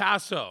in El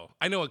Paso.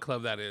 I know what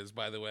club that is,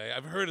 by the way.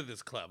 I've heard of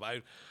this club.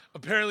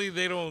 Apparently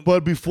they don't.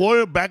 But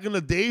before, back in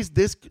the days,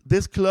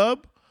 this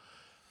club,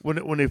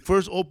 when they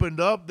first opened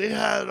up, they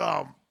had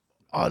a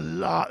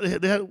lot.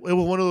 It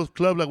was one of those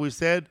clubs, like we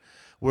said,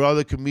 where all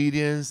the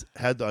comedians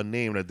had a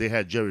name. Like they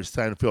had Jerry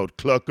Seinfeld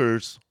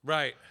Cluckers,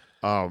 right?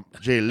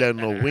 Jay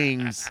Leno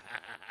Wings,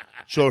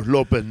 George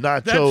Lopez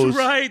Nachos. That's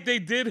right. They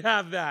did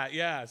have that.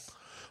 Yes.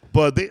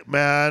 But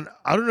I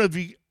don't know if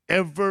you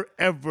ever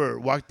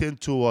walked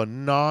into a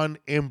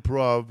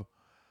non-improv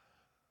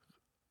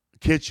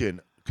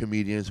kitchen,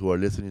 comedians who are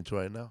listening to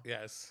right now.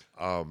 Yes.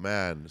 Oh,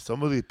 man.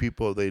 Some of these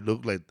people, they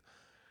look like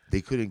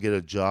they couldn't get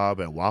a job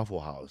at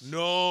Waffle House.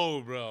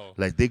 No, bro.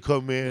 Like, they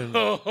come in.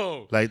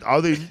 No. Like,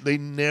 they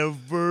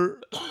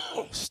never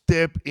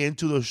step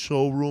into the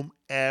showroom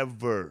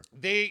ever.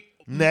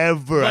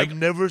 Never. Like, I've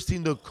never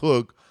seen the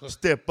cook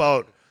step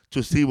out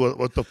to see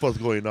what the fuck's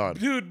going on.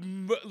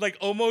 Dude, like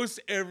almost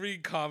every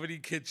comedy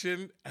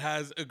kitchen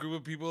has a group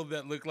of people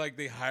that look like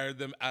they hired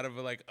them out of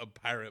a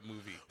pirate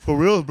movie. For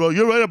real, bro.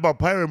 You're right about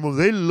pirate movies.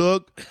 They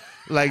look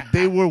like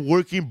they were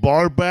working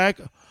bar back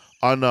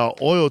on an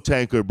oil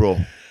tanker, bro.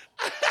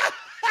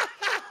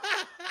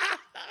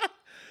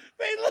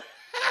 They look...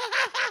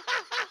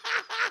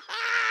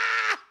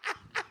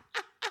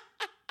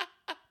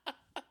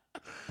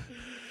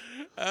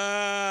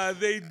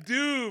 They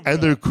do, bro.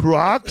 And their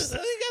Crocs...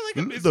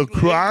 The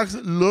Crocs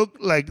look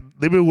like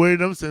they've been wearing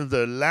them since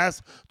the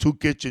last 2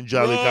 kitchen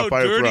jobs they got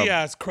fired from. Dirty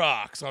ass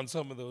Crocs on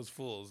some of those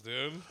fools,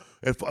 dude.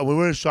 When we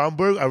were in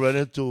Schaumburg, I ran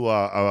into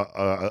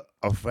a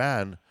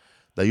fan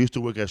that used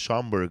to work at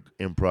Schaumburg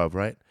Improv,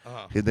 right?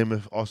 Uh-huh. His name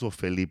is also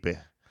Felipe.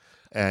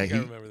 And I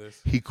remember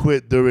this. He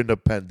quit during the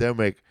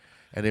pandemic,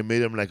 and they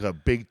made him like a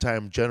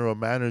big-time general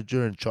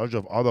manager in charge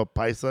of all the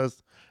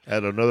paisas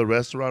at another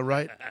restaurant,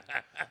 right?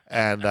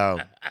 And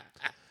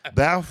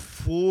that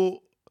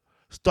fool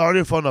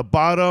started from the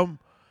bottom,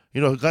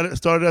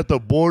 started at the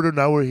border.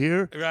 Now we're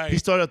here. Right. He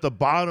started at the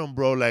bottom,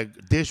 bro,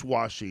 like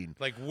dishwashing.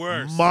 Like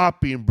worse.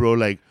 Mopping, bro,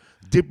 like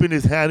dipping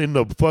his hand in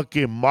the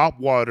fucking mop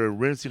water and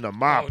rinsing the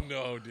mop. Oh,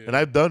 no, dude. And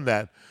I've done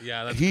that.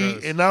 Yeah, that's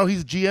gross. And now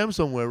he's GM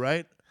somewhere,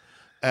 right?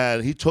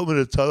 And he told me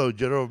to tell the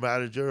general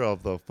manager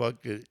of the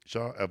fucking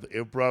of the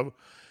Improv,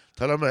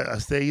 tell him I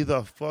say he's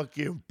a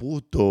fucking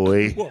puto,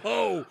 eh?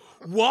 Whoa.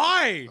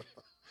 Why?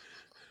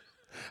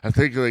 I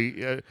think,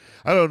 I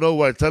don't know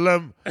why. Tell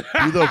him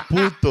he's a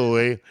puto,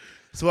 eh?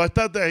 So I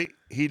thought that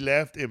he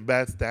left in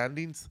bad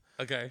standings.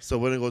 Okay. So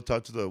when I go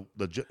talk to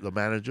the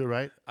manager,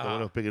 right? I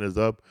went up picking this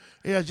up.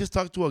 Hey, I just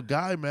talked to a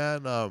guy,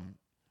 man.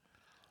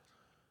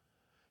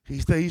 He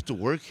said he used to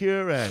work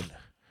here, and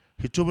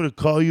he told me to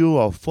call you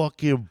a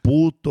fucking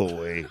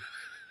puto, eh?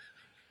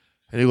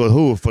 And he goes,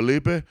 who,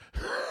 Felipe?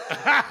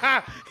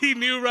 He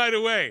knew right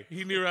away.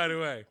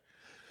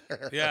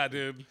 Yeah,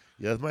 dude.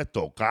 Yeah, it's my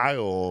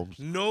tocayo.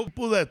 No.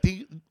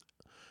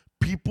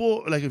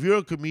 People, like if you're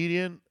a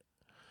comedian,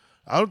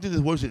 I don't think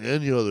this works in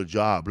any other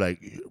job.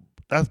 Like,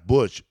 that's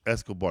Butch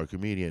Escobar,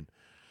 comedian.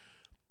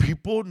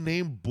 People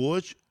named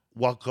Butch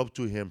walk up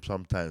to him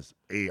sometimes.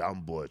 Hey,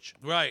 I'm Butch.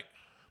 Right.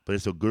 But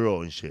it's a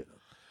girl and shit.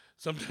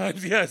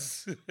 Sometimes,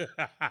 yes.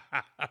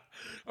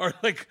 Or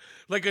like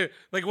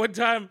one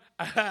time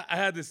I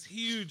had this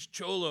huge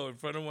cholo in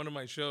front of one of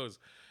my shows.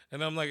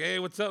 And I'm like, hey,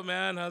 what's up,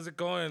 man? How's it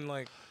going?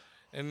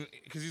 And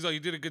because he's like, you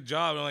did a good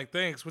job. And I'm like,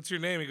 thanks. What's your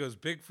name? He goes,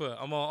 Bigfoot.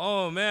 I'm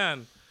all, oh,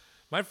 man.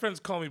 My friends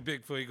call me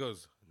Bigfoot. He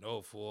goes,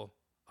 no, fool.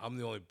 I'm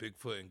the only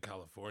Bigfoot in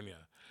California.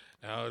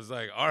 And I was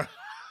like, all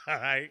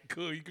right,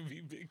 cool. You can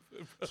be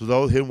Bigfoot, bro. So that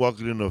was him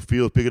walking in the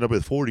field picking up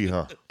his 40,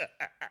 huh?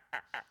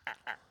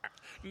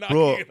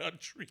 Knocking it on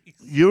trees.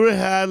 You ever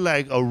had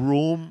like a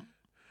room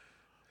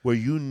where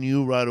you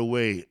knew right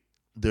away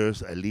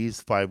there's at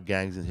least 5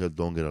 gangs in here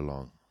don't get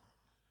along?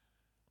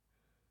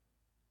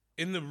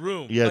 In the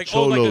room. Yeah, like,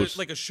 cholos.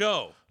 Like a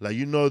show. Like,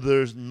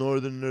 there's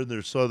northerners,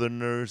 there's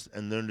southerners,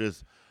 and then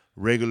there's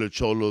regular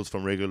cholos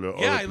from regular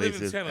Yeah, other I live in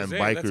places San and Jose.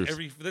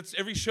 bikers. That's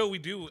every show we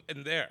do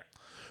in there.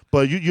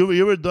 But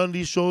you ever done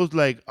these shows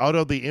like out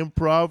of the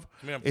improv?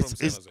 I mean, I'm It's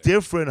from San Jose.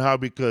 different how,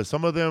 because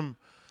some of them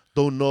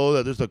don't know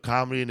that there's a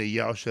comedy and they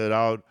yell shit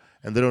out,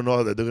 and they don't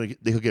know that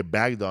they could get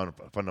bagged on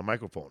from the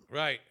microphone.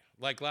 Right.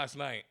 Like last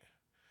night.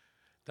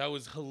 That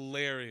was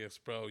hilarious,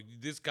 bro.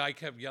 This guy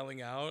kept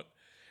yelling out,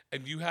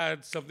 and you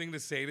had something to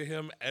say to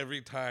him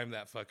every time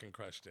that fucking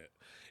crushed it.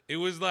 It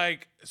was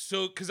like,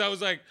 so, because I was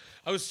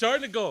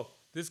starting to go,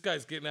 this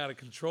guy's getting out of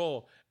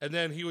control. And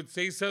then he would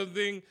say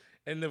something,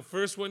 and the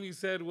first one you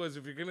said was,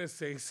 if you're going to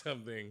say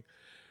something,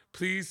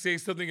 please say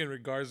something in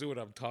regards to what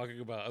I'm talking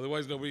about.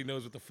 Otherwise, nobody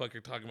knows what the fuck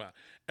you're talking about.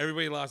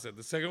 Everybody lost it.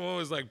 The second one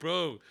was like,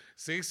 bro,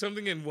 say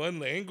something in one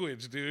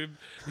language, dude.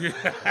 Then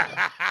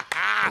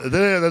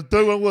the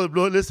third one was,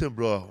 bro, listen,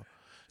 bro.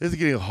 This is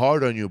getting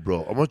hard on you,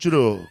 bro. I want you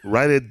to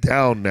write it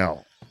down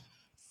now.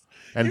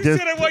 And You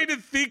said I want you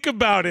to think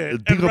about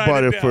it. Think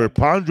about it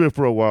ponder it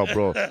for a while,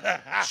 bro.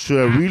 Should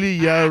I really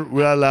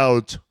yell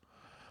out,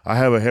 I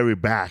have a hairy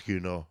back,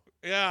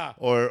 Yeah.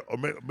 Or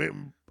maybe,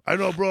 I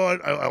know, bro.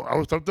 I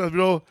was sometimes,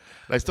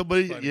 like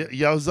somebody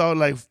yells out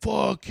like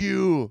 "fuck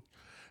you,"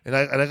 and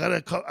I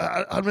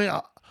gotta. I mean,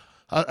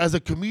 as a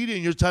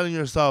comedian, you're telling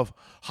yourself,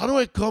 "How do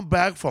I come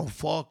back from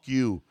fuck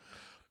you?"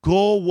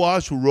 Go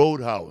watch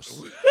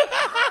Roadhouse.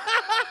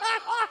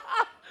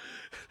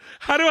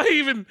 How do I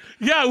even?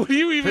 Yeah, what do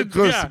you even?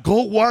 Because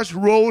go watch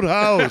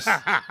Roadhouse.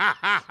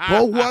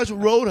 Go watch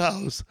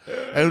Roadhouse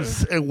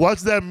and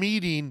watch that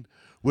meeting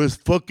with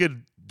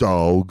fucking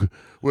Dog.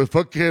 With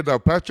fucking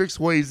Patrick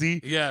Swayze,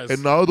 yes,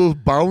 and all those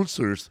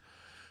bouncers.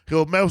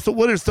 He'll, man, so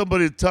what if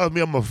somebody tells me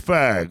I'm a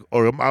fag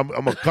or I'm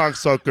a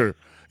cocksucker?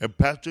 And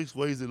Patrick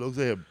Swayze looks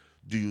at him,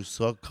 do you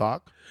suck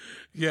cock?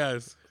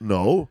 Yes.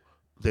 No.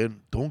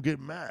 Then don't get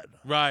mad.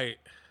 Right.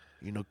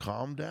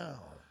 Calm down.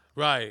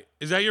 Right.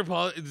 Is that your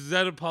policy? Is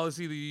that a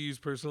policy that you use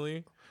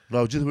personally?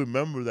 No, just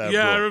remember that,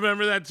 yeah, bro. I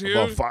remember that too.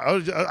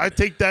 I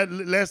take that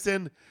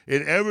lesson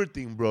in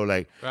everything, bro.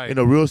 Like, right. in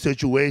a real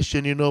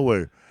situation,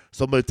 where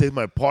somebody takes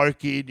my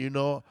parking, and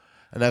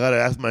I got to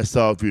ask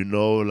myself,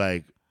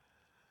 like,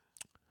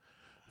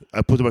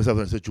 I put myself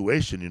in a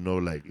situation,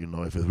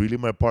 if it's really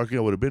my parking,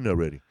 I would have been there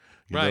already.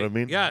 You know what I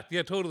mean? Yeah,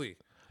 totally.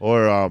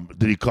 Or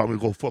did he call me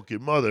go fuck your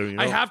mother,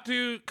 I have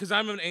to, because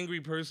I'm an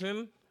angry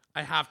person,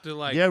 I have to,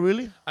 like. Yeah,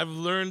 really? I've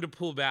learned to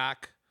pull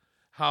back.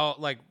 How,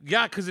 like,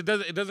 yeah, because it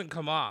doesn't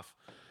come off.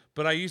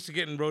 But I used to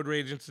get in road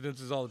rage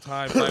incidences all the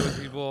time, fight with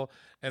people,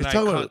 and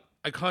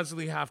I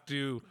constantly have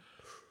to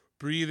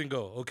breathe and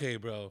go, okay,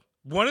 bro.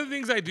 One of the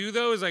things I do,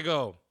 though, is I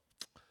go,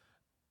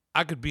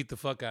 I could beat the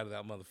fuck out of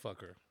that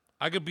motherfucker.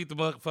 I could beat the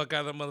fuck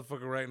out of that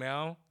motherfucker right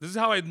now. This is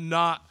how I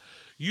not...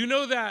 You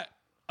know that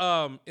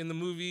in the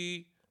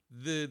movie,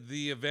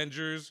 the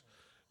Avengers,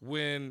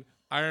 when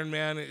Iron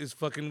Man is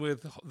fucking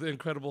with the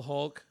Incredible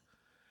Hulk,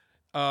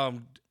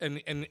 and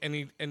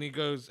he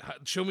goes,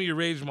 show me your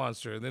rage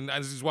monster. And then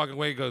as he's walking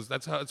away, he goes,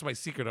 that's my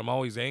secret. I'm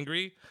always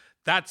angry.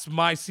 That's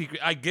my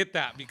secret. I get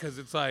that because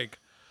it's like,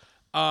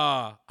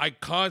 I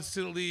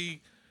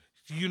constantly,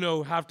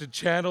 have to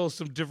channel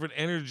some different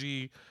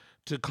energy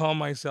to calm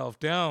myself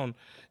down.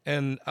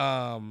 And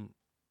I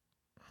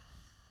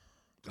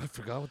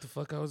forgot what the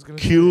fuck I was gonna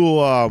cue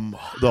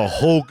the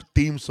Hulk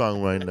theme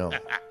song right now.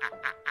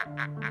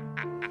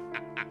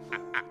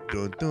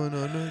 Dun, dun,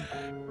 dun, dun.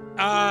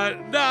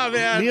 Nah,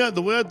 man. Yeah,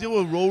 the way I deal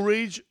with road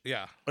rage,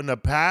 yeah, in the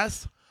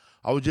past,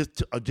 I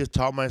just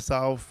tell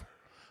myself,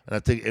 and I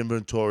take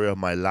inventory of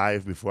my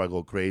life before I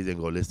go crazy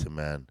and go, listen,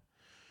 man,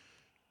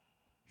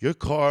 your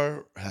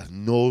car has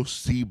no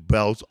seat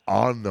belts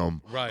on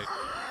them. Right.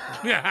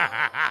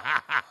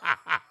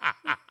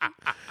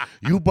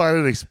 You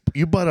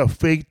bought a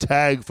fake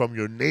tag from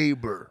your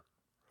neighbor.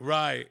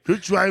 Right. You're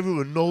driving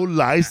with no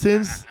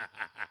license.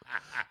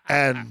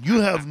 And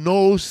you have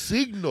no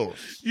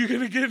signals. You're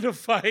gonna get in a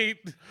fight.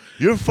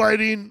 You're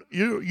fighting.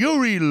 You're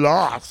already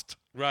lost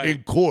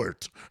in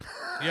court.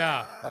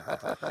 Yeah.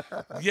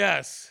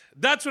 Yes,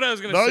 that's what I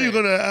was gonna say. Now you're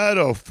gonna add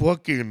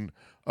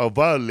a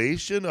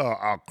violation,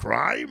 a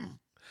crime.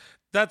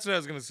 That's what I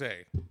was gonna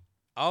say.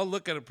 I'll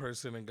look at a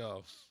person and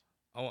go,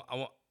 I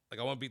want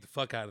to beat the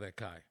fuck out of that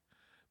guy.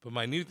 But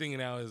my new thing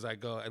now is I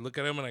look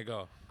at him and I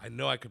go, I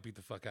know I could beat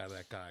the fuck out of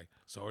that guy,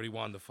 so I already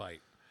won the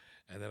fight.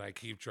 And then I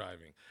keep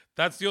driving.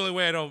 That's the only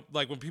way I don't,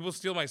 like, when people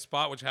steal my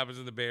spot, which happens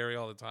in the Bay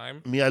Area all the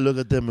time. Me, I look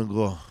at them and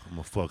go, I'm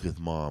going to fuck his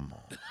mom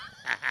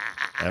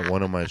at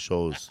one of my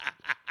shows.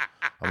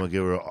 I'm going to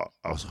give her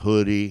a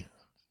hoodie.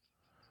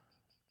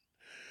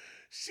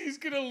 She's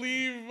going to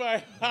leave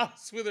my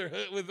house with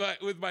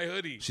my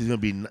hoodie. She's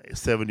going to be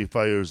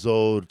 75 years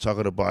old,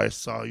 talking about, I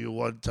saw you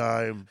one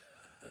time.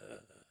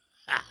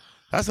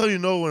 That's how you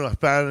know when a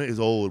fan is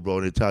old,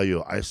 bro. They tell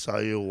you, I saw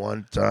you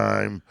one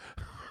time.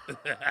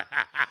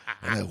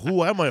 I'm like,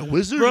 who am I, a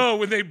wizard? Bro,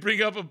 when they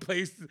bring up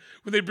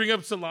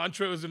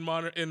cilantro's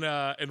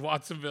in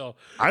Watsonville.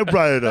 I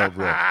brought it up,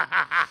 bro.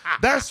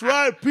 That's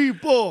right,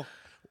 people.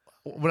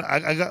 When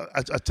I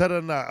tell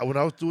them when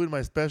I was doing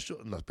my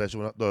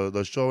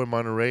the show in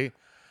Monterey,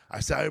 I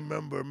said, I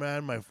remember,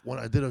 man, when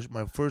I did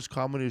my first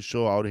comedy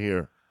show out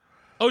here.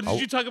 Oh,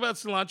 did you talk about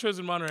cilantro's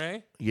in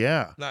Monterey?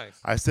 Yeah. Nice.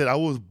 I said I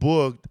was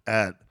booked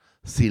at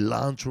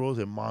Cilantro's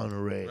in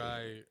Monterey.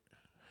 Right.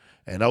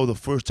 And that was the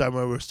first time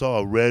I ever saw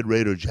a Red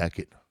Raider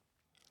jacket.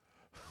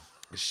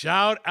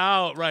 Shout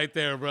out right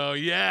there, bro.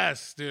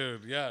 Yes,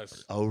 dude.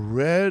 Yes. A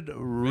Red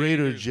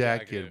Raider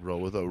jacket, bro,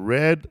 with a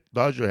red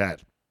Dodger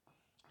hat.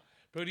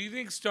 Bro, do you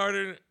think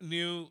Starter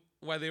knew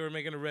why they were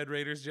making a Red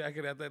Raiders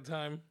jacket at that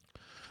time?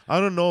 I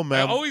don't know,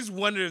 man. I always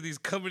wonder if these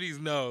companies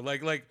know.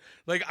 Like I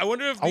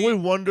wonder if I always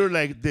wonder,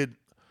 like, did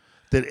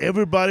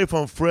everybody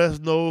from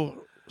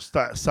Fresno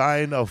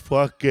sign a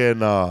fucking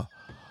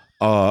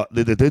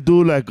did they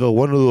do like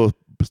one of those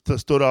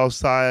stood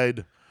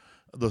outside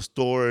the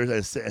stores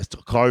and said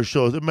car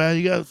shows? Man,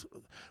 you guys,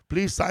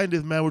 please sign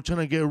this, man. We're trying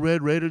to get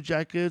Red Raider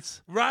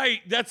jackets.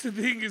 Right. That's the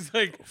thing is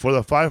like for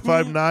the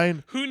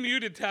 559. Who knew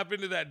to tap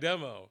into that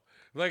demo?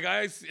 Like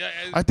I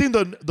think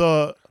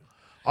the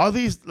all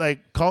these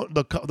like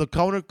the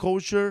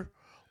counterculture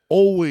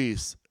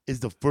always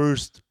is the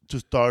first to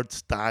start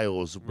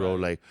styles, bro.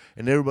 Right. Like,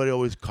 and everybody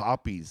always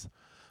copies.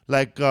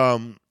 Like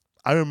I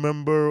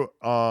remember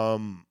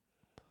Paul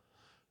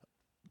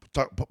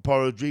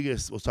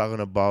Rodriguez was talking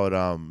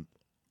about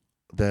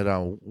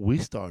that we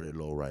started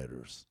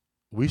lowriders,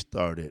 we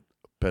started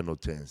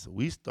Pendletons,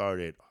 we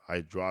started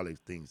hydraulic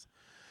things.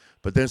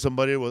 But then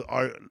somebody was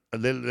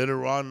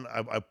later on.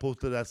 I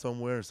posted that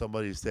somewhere, and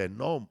somebody said,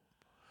 "No,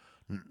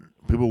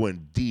 people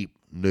went deep.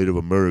 Native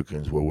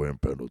Americans were wearing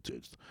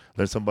Pendletons."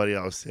 Then somebody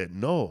else said,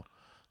 "No,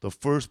 the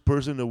first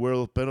person to wear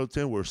those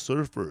Pendleton were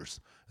surfers."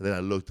 And then I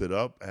looked it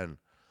up, and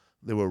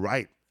they were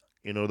right.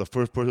 You know, the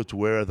first person to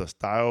wear the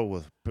style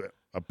was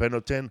a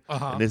Pendleton,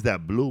 and it's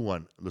that blue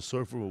one. The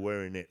surfer were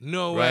wearing it.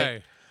 No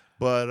way.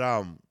 But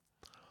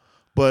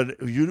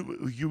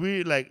you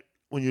really like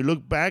when you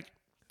look back,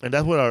 and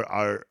that's what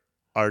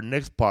our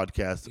next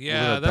podcast.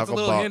 Yeah, that's a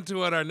little hint to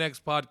what our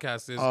next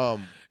podcast is.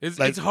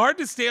 It's hard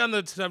to stay on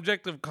the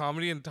subject of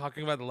comedy and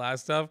talking about the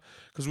last stuff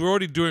because we're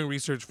already doing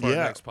research for our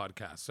next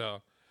podcast.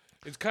 So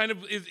it's kind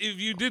of if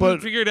you didn't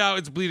figure it out,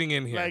 it's bleeding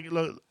in here. Like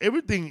look,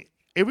 everything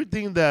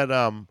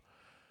that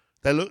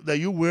that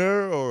you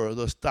wear or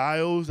the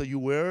styles that you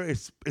wear,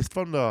 it's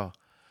from the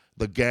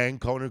gang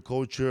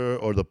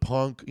counterculture or the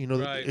punk. You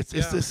know,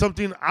 it's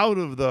something out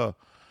of the.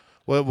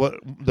 What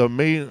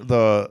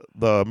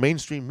the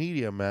mainstream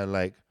media, man,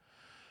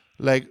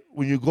 like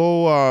when you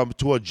go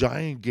to a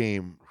Giant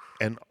game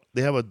and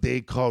they have a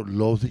day called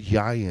Los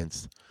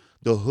Giants,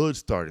 the Hood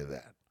started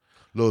that.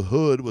 The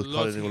Hood was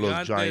calling it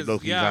Los Giants,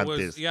 Los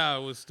Gigantes.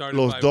 It was started.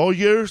 Los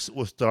Dodgers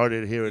was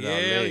started here in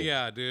LA.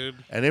 Yeah,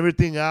 dude. And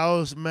everything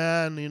else,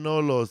 man, you know,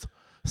 Los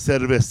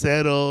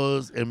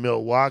Cerveceros in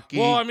Milwaukee.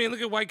 Well, I mean,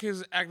 look at white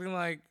kids acting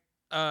like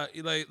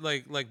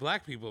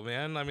black people,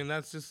 man. I mean,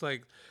 that's just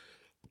like.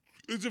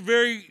 It's a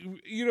very,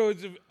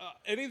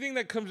 anything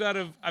that comes out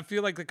of, I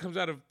feel like that comes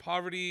out of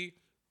poverty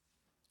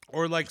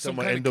or like some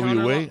kind of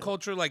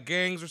counterculture, like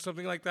gangs or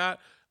something like that,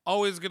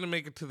 always going to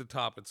make it to the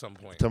top at some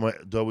point. Talking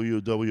about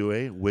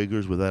WWA,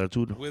 Wiggers with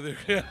Attitude.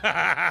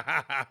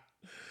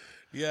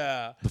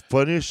 Yeah. The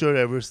funniest shirt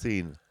I've ever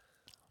seen,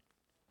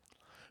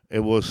 it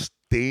was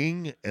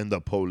Sting and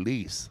the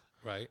Police.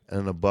 Right. And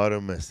on the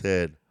bottom it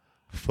said,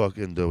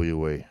 fucking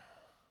WA.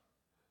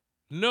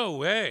 No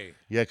way.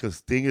 Yeah, because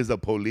Sting is the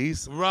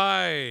Police,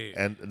 right?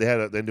 And we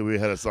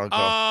had a song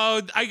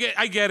called. Oh,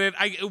 I get it.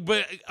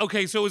 But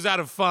okay, so it was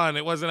out of fun.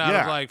 It wasn't out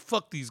of like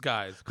fuck these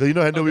guys. Because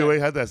NWA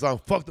had that song,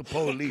 "Fuck the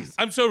Police."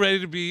 I'm so ready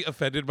to be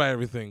offended by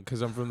everything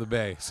because I'm from the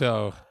Bay.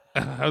 So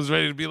I was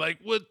ready to be like,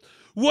 "What?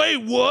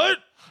 Wait, what?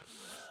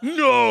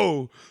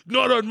 No,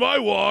 not on my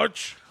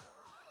watch."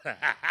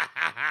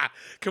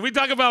 Can we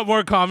talk about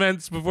more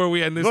comments before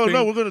we end this thing?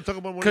 No, we're going to talk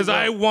about more. Because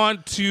I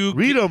want to...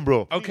 Read them,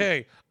 bro.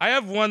 Okay. I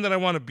have one that I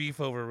want to beef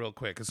over real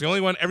quick. It's the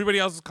only one. Everybody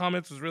else's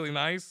comments was really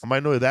nice. I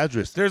might know the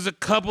address. There's a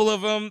couple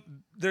of them.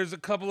 There's a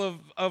couple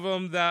of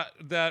them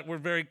that were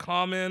very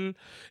common.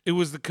 It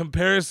was the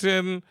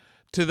comparison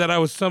to that I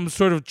was some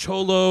sort of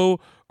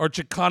Cholo or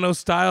Chicano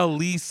style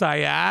Lee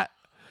Sayat.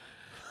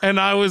 And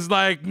I was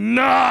like,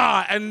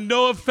 nah. And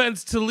no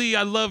offense to Lee.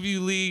 I love you,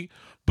 Lee.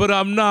 But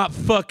I'm not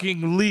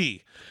fucking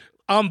Lee.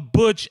 I'm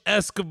Butch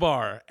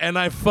Escobar, and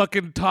I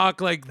fucking talk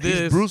like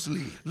this. He's Bruce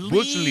Lee.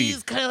 Butch Lee.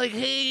 He's kind of like,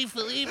 hey,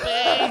 Felipe,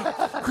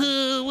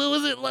 what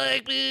was it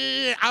like?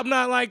 I'm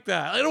not like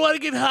that. I don't want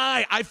to get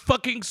high. I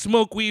fucking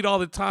smoke weed all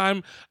the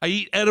time. I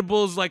eat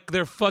edibles like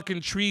they're fucking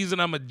trees, and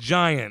I'm a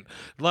giant.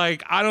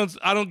 Like, I'm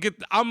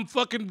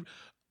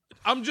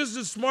just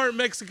a smart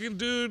Mexican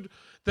dude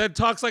that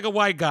talks like a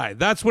white guy.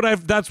 That's what I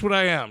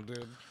am,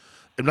 dude.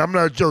 And I'm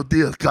not Joe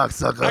Diaz,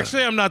 cocksucker.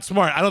 Actually, I'm not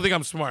smart. I don't think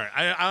I'm smart.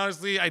 I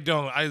honestly, I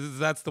don't.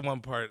 That's the one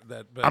part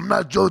that. But. I'm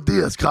not Joe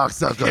Diaz,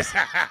 cocksuckers.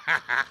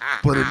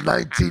 But in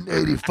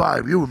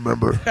 1985, you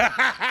remember.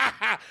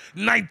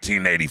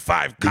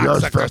 1985, the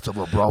Oz cocksucker.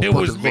 Festival, bro. It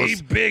was me,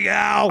 Big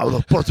Al. I was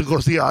supposed to go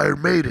see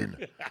Iron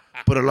Maiden.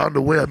 But along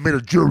the way, I made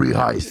a jewelry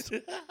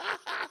heist.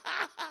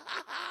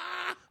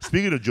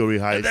 Speaking of jewelry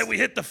heist. And then we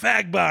hit the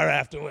fag bar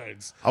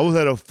afterwards. I was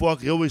at a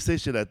fuck. He always say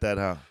shit like that,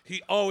 huh?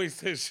 He always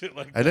says shit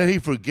like that. And then he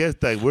forgets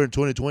that we're in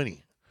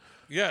 2020.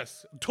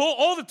 Yes.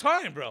 All the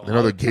time, bro. And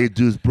other gay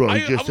dudes, bro.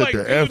 He just said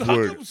the F how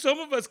word. come some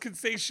of us can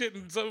say shit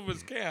and some of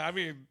us can't? I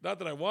mean, not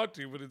that I want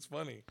to, but it's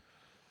funny.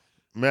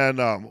 Man,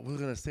 what was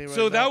I going to say right now?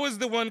 So that was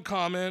the one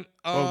comment.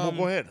 Well,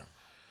 go ahead.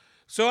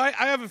 So I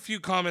have a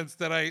few comments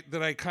that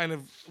I kind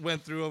of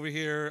went through over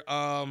here.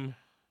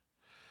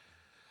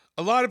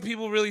 A lot of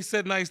people really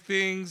said nice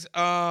things.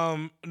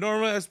 Norma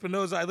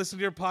Espinoza, I listened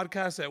to your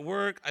podcast at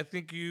work. I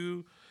thank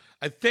you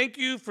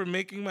for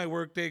making my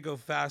workday go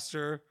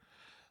faster.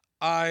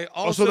 I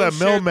also that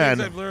shared mailman.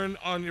 things I've learned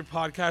on your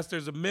podcast.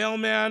 There's a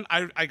mailman.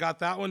 I got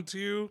that one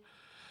too.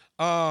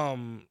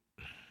 Yeah,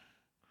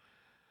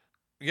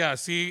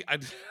 see, I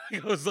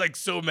was like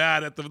so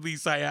mad at the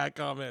least I had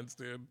comments,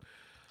 dude.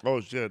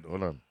 Oh, shit.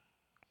 Hold on.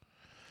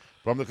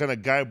 But I'm the kind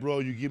of guy, bro,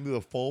 you give me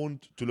the phone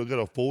to look at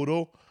a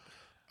photo,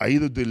 I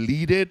either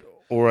delete it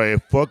or I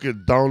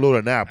fucking download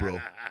an app,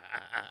 bro.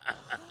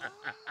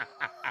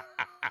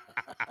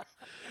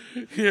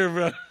 Here,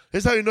 bro.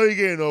 This is how you know you're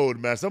getting old,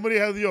 man. Somebody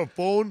has your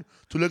phone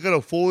to look at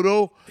a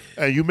photo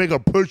and you make a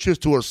purchase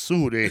to a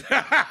suit, eh?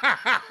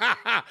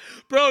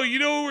 Bro, you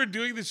know when we're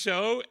doing the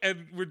show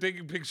and we're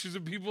taking pictures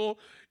of people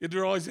and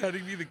they're always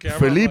handing me the camera?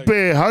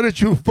 Felipe, how did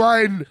you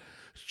find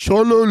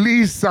Cholo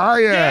Lee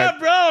Sayat? Yeah,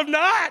 bro, I'm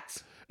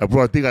not.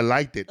 Bro, I think I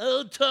liked it.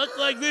 Oh, talk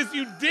like this.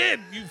 You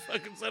did, you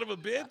fucking son of a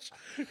bitch.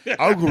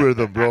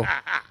 Algorithm, bro.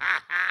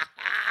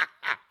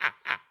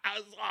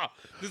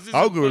 This is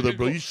Algorithm,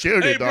 bro. You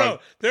shared it, bro.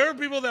 dog. There were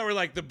people that were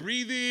like the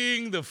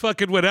breathing, the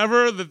fucking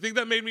whatever. The thing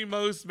that made me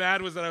most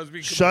mad was that I was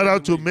being. Shout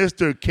out to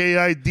Mr.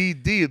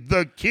 KIDD,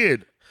 the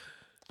kid.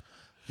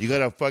 You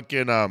got a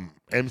fucking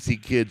MC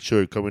Kid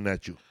shirt coming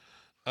at you.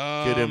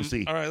 Kid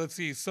MC. All right, let's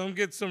see. Some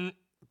get some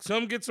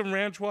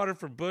ranch water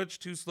for Butch.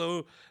 Too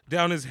slow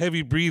down his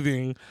heavy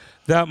breathing.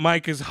 That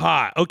mic is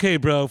hot. Okay,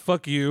 bro.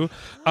 Fuck you.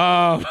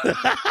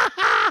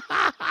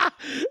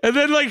 And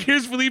then, like,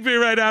 here's Felipe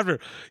right after.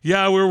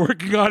 Yeah, we're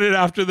working on it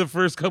after the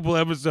first couple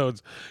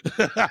episodes.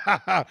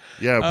 Yeah,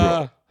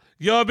 bro.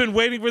 Yo, I've been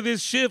waiting for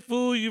this shit,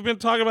 fool. You've been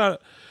talking about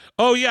it.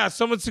 Oh, yeah,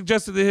 someone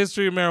suggested the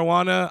history of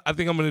marijuana. I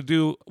think we're going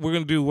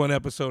to do one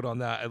episode on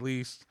that at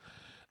least.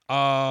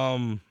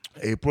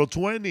 April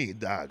 20,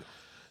 dog.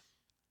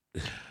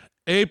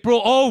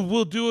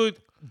 We'll do it.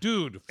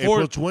 Dude,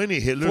 April 20,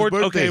 Hitler's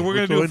birthday. Okay, we're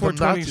going to do a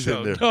 420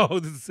 show. No,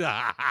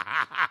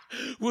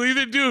 we'll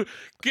either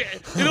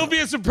it'll be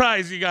a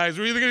surprise, you guys.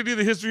 We're either going to do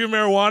the history of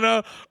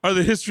marijuana or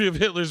the history of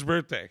Hitler's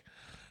birthday.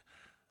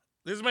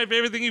 This is my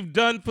favorite thing you've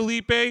done,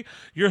 Felipe.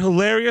 You're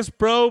hilarious,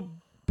 bro.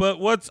 But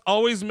what's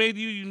always made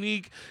you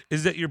unique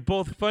is that you're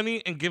both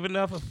funny and give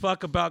enough a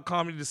fuck about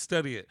comedy to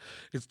study it.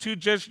 It's two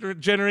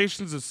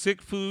generations of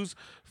sick foos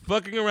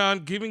fucking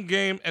around, giving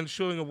game, and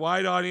showing a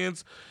wide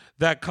audience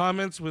that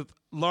comments with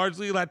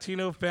largely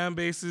Latino fan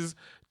bases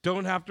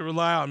don't have to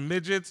rely on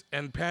midgets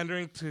and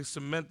pandering to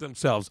cement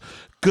themselves.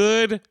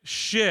 Good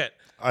shit.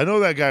 I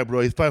know that guy, bro.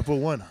 He's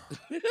 5'1".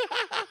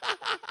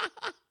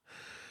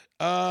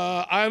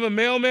 I'm a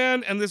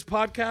mailman, and this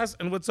podcast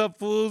and What's Up,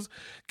 Fools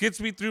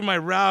gets me through my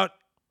route.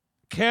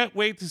 Can't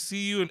wait to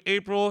see you in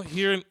April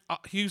here in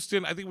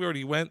Houston. I think we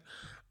already went.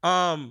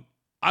 I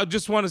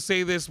just want to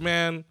say this,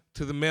 man,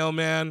 to the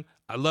mailman.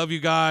 I love you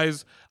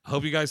guys. I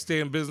hope you guys stay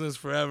in business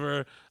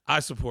forever. I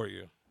support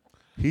you.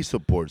 He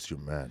supports you,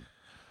 man.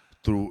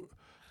 Through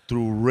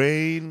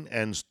rain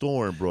and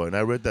storm, bro. And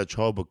I read that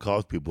Charles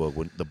Bukowski book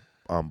when the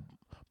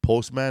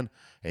postman,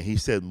 and he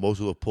said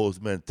most of the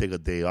postmen take a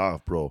day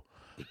off, bro,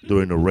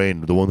 during the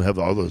rain. The one who have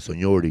all the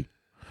seniority.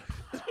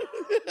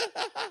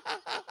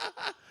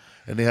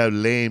 And they have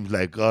lames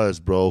like us,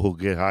 bro, who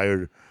get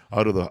hired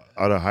out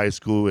of high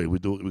school, and we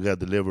got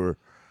to deliver.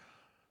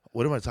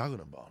 What am I talking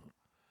about?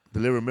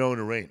 Deliver mail in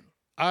the rain.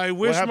 I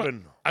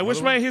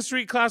wish my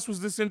history class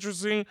was this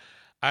interesting.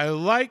 I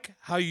like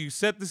how you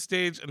set the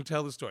stage and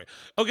tell the story.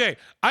 Okay,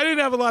 I didn't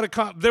have a lot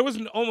of there was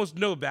almost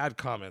no bad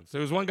comments.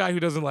 There was one guy who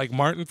doesn't like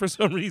Martin for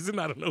some reason.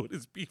 I don't know what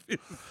his beef is.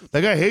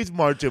 That guy hates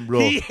Martin, bro.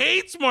 He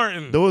hates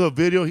Martin. There was a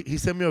video. He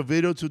sent me a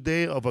video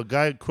today of a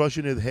guy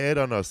crushing his head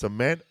on a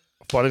cement,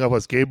 falling off a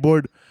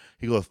skateboard.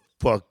 He goes,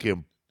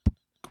 fucking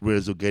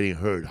Rizzo getting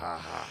hurt. Ha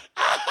ha.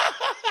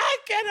 I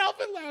can't help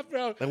but laugh,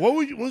 bro. Like,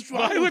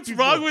 what's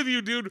wrong with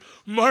you, dude?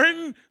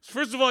 Martin,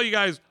 first of all, you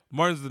guys,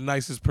 Martin's the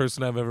nicest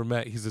person I've ever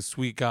met. He's a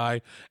sweet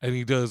guy, and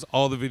he does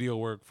all the video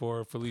work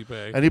for Felipe.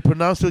 And he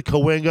pronounced it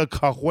Cahuenga.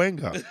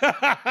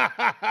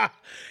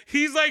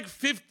 He's like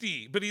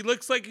 50, but he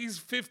looks like he's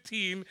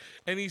 15,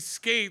 and he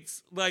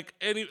skates like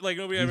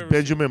nobody I've ever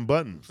Benjamin seen.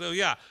 Button. So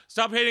yeah,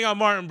 stop hating on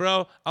Martin,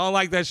 bro. I don't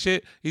like that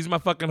shit. He's my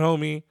fucking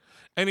homie.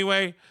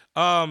 Anyway,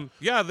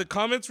 yeah, the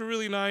comments were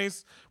really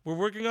nice. We're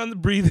working on the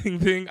breathing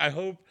thing. I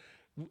hope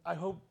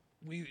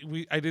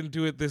I didn't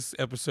do it this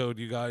episode,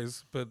 you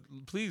guys, but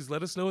please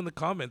let us know in the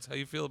comments how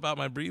you feel about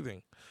my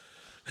breathing.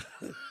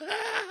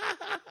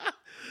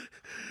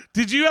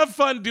 Did you have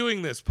fun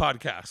doing this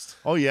podcast?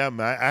 Oh yeah,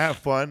 man, I have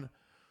fun,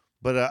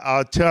 but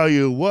I'll tell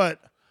you what.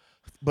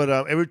 But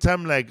every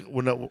time, like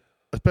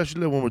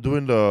especially when we're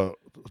doing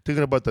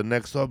thinking about the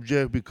next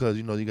subject, because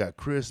you got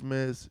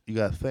Christmas, you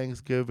got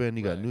Thanksgiving,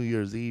 you got New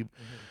Year's Eve,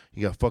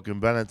 you got fucking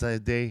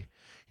Valentine's Day.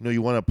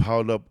 You want to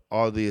pile up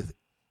all this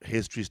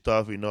history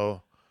stuff,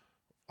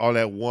 all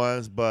at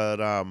once. But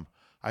I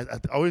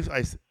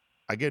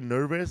get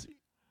nervous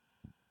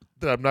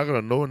that I'm not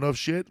gonna know enough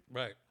shit.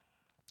 Right.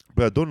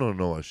 But I don't know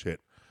enough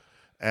shit.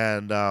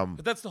 And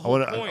but that's the whole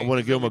point. I want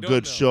to give them a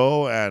good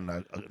show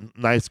and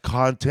nice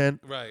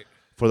content. Right.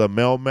 For the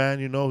mailman,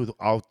 who's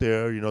out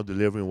there,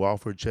 delivering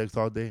welfare checks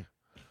all day.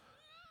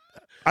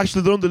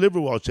 Actually, they don't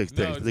deliver welfare checks.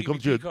 No, they come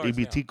to your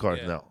EBT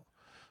cards now.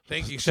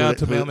 Thank you. Shout out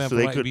to mailman for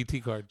my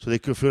EBT card. So they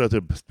could feel that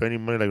they're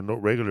spending money like no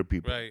regular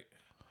people. Right.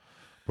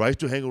 But I used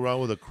to hang around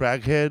with a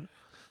crackhead.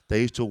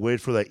 They used to wait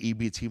for that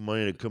EBT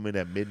money to come in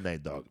at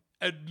midnight, dog.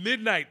 At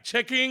midnight,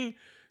 checking.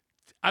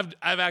 I've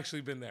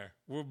actually been there,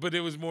 but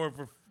it was more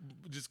for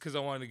just because I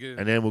wanted to get.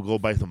 And then we'll go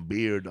buy some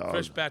beer, dog.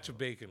 Fresh batch of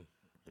bacon.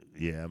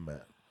 Yeah, man.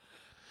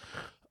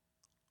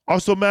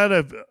 Also, man,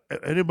 if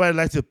anybody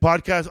likes the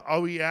podcast,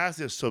 all we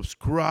ask is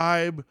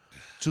subscribe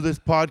to this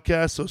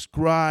podcast.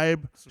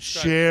 Subscribe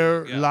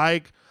share,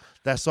 like.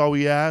 That's all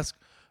we ask.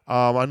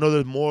 I know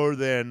there's more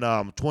than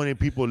 20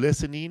 people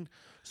listening.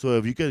 So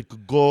if you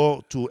could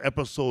go to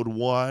episode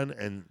 1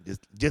 and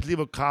just leave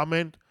a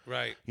comment.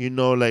 Right.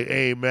 Like,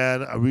 hey,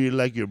 man, I really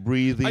like your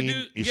breathing.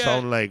 You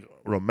sound like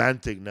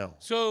romantic now.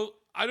 So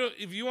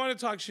if you want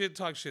to talk shit,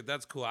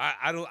 that's cool.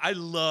 I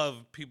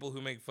love people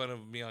who make fun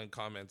of me on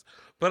comments.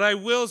 But I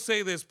will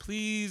say this,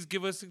 please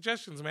give us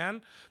suggestions,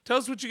 man. Tell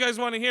us what you guys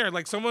want to hear.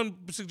 Like someone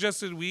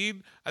suggested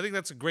weed. I think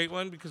that's a great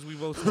one because we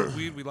both smoke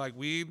weed. We like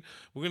weed.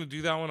 We're going to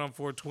do that one on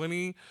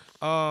 420.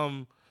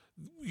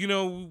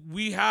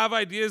 We have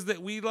ideas that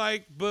we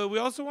like, but we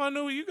also want to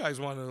know what you guys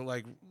want to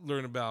like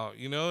learn about,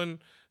 and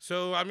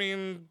so, I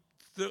mean,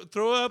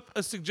 throw up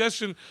a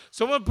suggestion.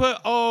 Someone put,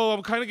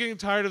 I'm kind of getting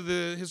tired of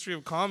the history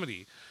of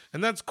comedy.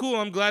 And that's cool.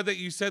 I'm glad that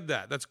you said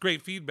that. That's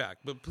great feedback.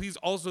 But please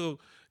also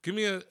give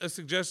me a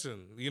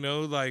suggestion,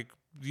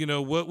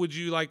 what would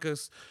you like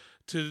us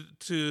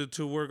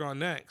to work on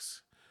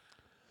next?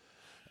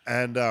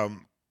 And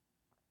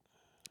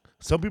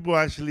some people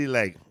actually,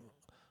 like,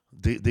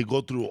 they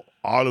go through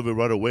all of it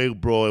right away,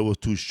 bro. It was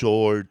too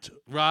short.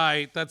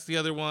 Right. That's the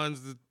other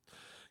ones that,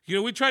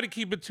 we try to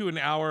keep it to an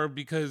hour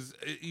because,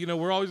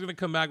 we're always going to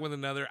come back with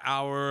another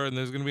hour and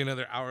there's going to be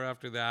another hour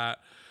after that.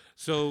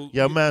 So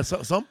yeah, man,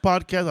 some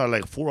podcasts are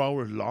like 4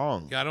 hours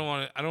long. Yeah, I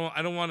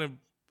don't want to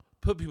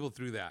put people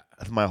through that.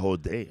 That's my whole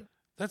day.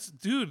 I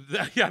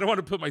don't want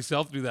to put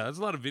myself through that. That's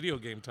a lot of video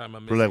game time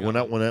I'm missing. But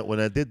like when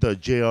I did the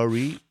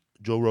JRE,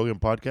 Joe Rogan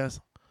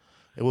podcast,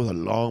 it was a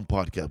long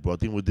podcast, bro. I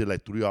think we did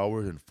like 3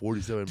 hours and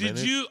 47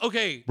 minutes. Did you?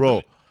 Okay,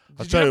 bro.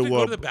 Did you have to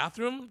go to the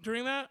bathroom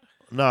during that?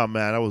 Nah,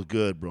 man, that was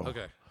good, bro.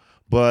 Okay.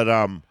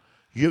 But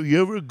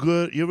you ever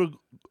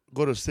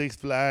go to Six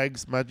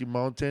Flags, Magic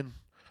Mountain,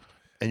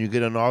 and you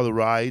get on all the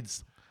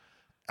rides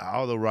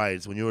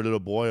when you were a little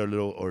boy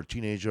or a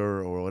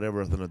teenager or whatever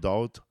as an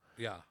adult?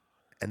 Yeah.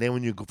 And then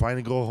when you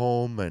finally go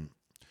home and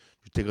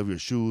you take off your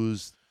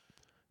shoes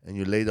and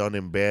you lay down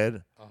in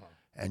bed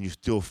and you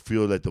still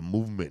feel like the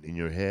movement in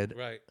your head.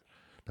 Right.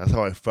 That's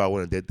how I felt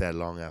when I did that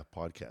long ass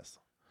podcast.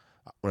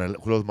 When I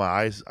closed my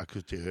eyes, I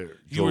could hear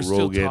Joe Rogan.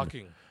 Still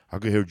talking. I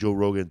could hear Joe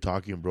Rogan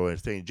talking, bro,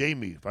 and saying,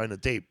 "Jamie, find the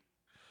tape."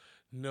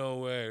 No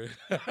way.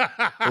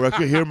 Or I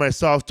could hear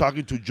myself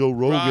talking to Joe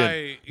Rogan.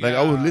 Right, like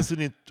I was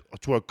listening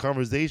to our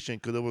conversation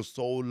because it was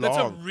so long. That's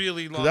a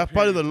really long. That's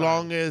probably the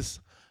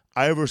longest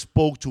I ever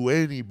spoke to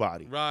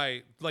anybody.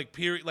 Right. Like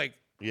period. Like.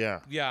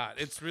 Yeah. Yeah.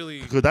 It's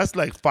really because that's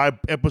like 5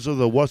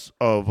 episodes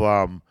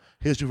of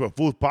History for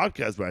Fools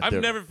podcast right there.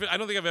 I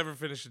don't think I've ever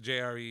finished a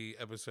JRE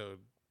episode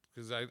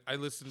because I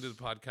listen to the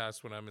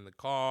podcast when I'm in the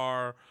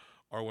car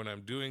or when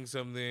I'm doing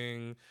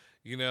something.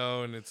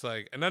 And it's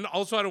like, and then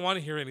also I don't want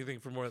to hear anything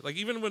for more. Like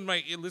even when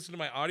I listen to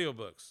my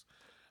audiobooks,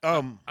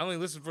 I only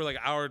listen for like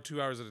an hour,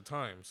 2 hours at a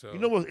time. So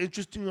what's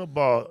interesting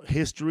about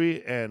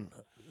history and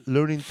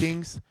learning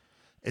things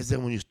is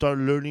that when you start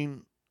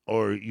learning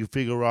or you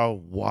figure out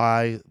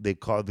why they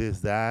call this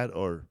that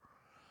or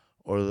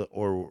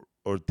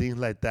things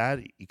like that,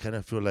 you kind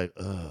of feel like,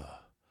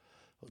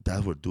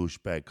 that's where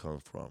douchebag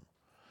comes from.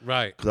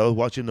 Right. Because I was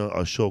watching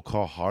a show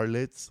called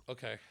Harlots.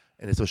 Okay.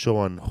 And it's a show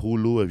on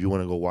Hulu. If you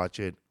want to go watch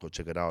it, go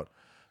check it out.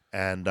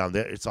 And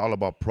it's all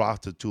about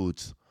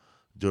prostitutes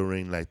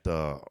during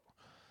before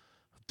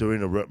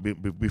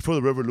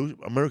the Revolution,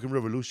 American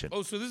Revolution.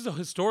 Oh, so this is a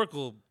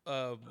historical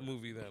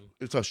movie then?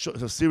 It's a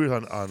series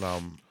on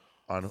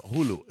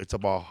Hulu.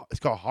 It's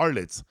called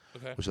Harlots,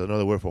 which is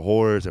another word for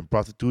whores and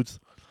prostitutes.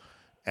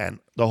 And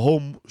the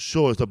whole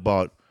show is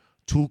about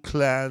 2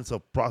 clans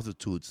of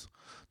prostitutes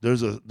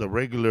There's the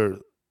regular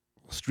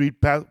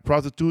street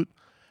prostitute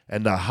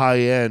and the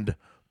high-end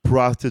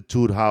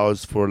prostitute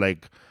house for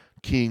like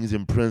kings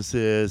and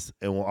princes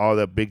and all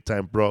that big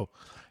time, bro.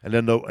 And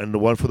then the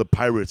one for the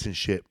pirates and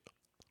shit,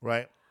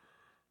 right?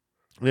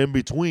 And in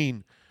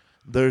between,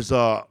 there's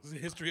This is the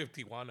history of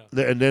Tijuana.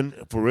 and then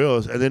for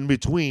reals, and then in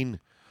between,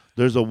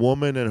 there's a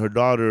woman and her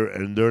daughter,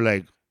 and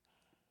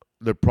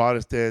they're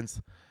Protestants,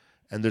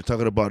 and they're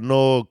talking about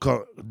no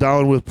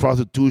down with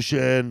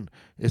prostitution.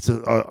 It's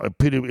a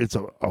pity. It's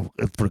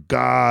for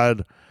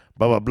God.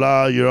 Blah blah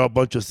blah. You're all a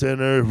bunch of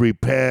sinners.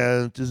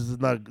 Repent. This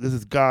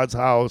is God's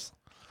house.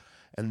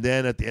 And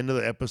then at the end of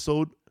the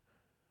episode,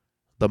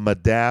 the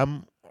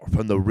madame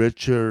from the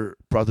richer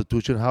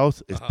prostitution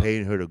house is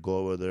paying her to go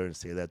over there and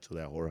say that to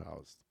that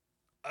whorehouse.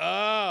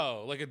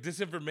 Oh, like a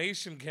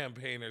disinformation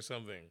campaign or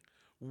something.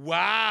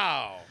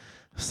 Wow.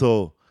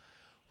 So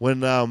when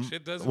there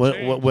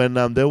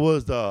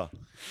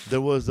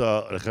was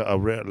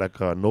like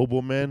a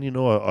nobleman, you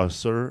know, a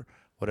sir,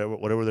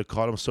 whatever they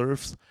call him,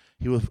 serfs.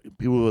 He was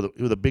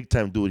a big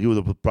time dude. He was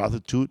a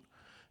prostitute,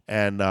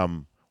 and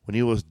when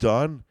he was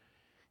done,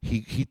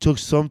 he took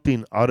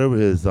something out of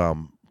his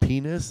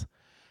penis,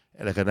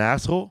 and like an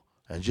asshole,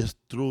 and just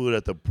threw it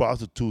at the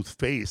prostitute's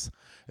face,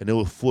 and it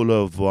was full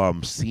of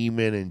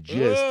semen and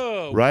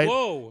jizz, right?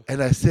 Whoa.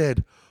 And I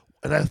said,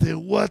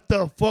 what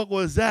the fuck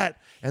was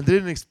that? And they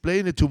didn't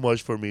explain it too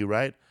much for me,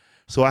 right?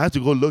 So I had to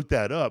go look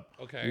that up.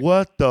 Okay.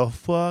 What the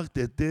fuck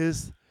did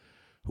this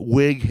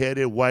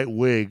wig-headed white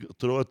wig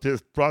throw at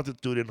this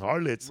prostitute in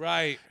harlots?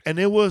 Right. And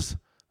it was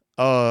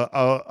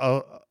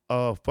a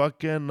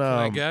fucking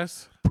I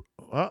guess.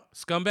 huh?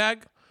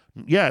 Scumbag?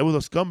 Yeah, it was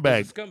a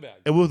scumbag. It's a scumbag.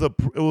 It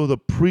was a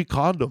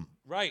pre-condom.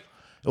 Right.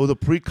 It was a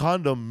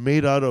pre-condom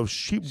made out of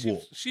sheep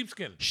wool.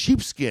 Sheepskin.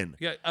 Sheepskin.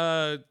 Yeah.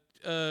 I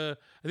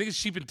think it's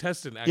sheep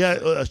intestine. Actually.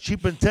 Yeah, a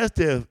sheep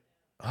intestine.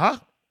 Huh?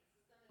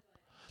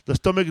 The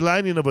stomach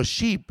lining of a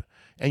sheep,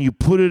 and you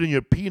put it in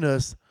your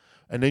penis,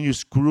 and then you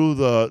screw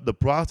the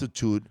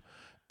prostitute,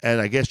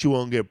 and I guess you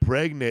won't get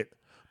pregnant.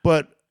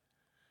 But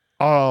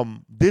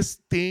this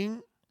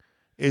thing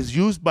is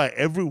used by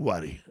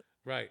everybody.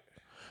 Right.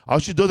 All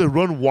she does is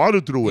run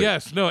water through it.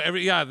 Yes. No.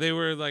 They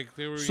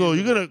were. So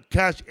you're gonna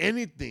catch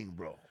anything,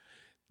 bro.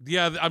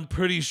 Yeah, I'm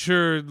pretty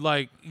sure.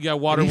 Water And he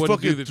wouldn't do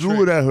fucking the threw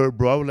trick. it at her,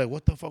 bro. I was like,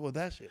 what the fuck was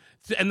that shit?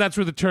 And that's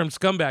where the term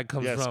scumbag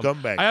comes Yeah, from.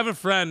 scumbag. I have a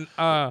friend.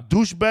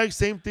 Douchebag,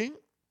 same thing.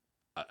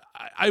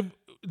 I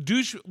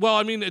douche. Well,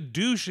 I mean, a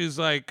douche is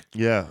like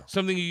Yeah,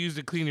 something you use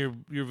to clean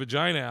your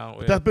vagina out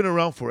with. that's been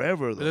around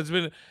forever, though. That's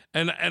been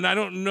and I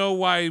don't know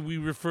why we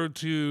refer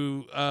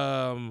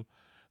to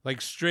like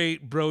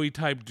straight broy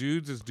type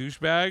dudes as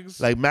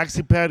douchebags. Like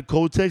MaxiPad,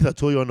 Kotex. I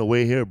told you on the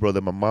way here, bro,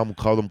 that my mom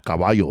called them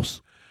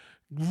caballos,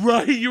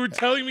 Right, you were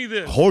telling me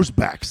this.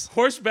 horsebacks.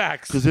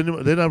 Horsebacks. Because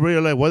then I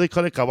realized why they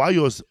call it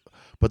caballos.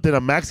 But then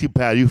a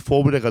MaxiPad, you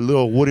fold it like a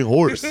little wooden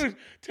horse.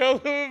 Tell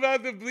them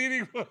about the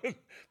bleeding one,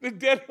 the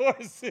dead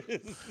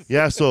horses.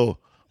 Yeah, so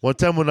one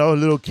time when I was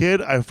a little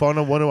kid, I found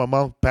on one of my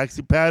mom's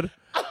MaxiPad,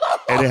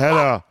 and it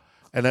had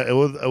it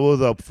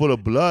was full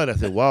of blood. I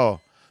said,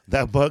 wow,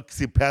 that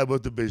MaxiPad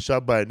must have been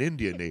shot by an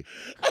Indian. Eh?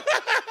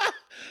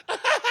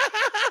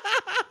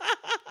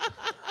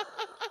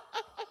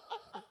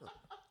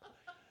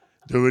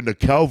 During the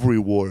Cavalry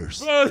Wars.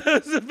 Bro,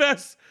 that's the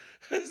best.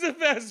 That's the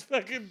best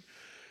fucking.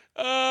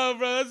 Oh,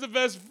 bro, that's the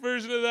best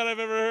version of that I've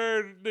ever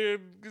heard,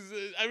 dude. Because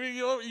I mean,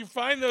 you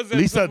find those.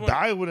 Lisa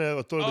died when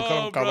they call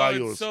them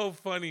caballos. It's so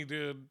funny,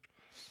 dude.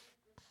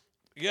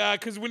 Yeah,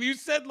 because when you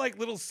said like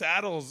little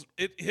saddles,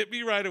 it hit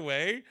me right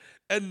away.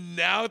 And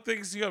now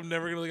thanks to you, I'm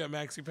never gonna look at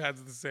maxi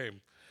pads the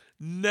same.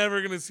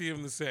 Never gonna see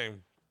them the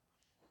same.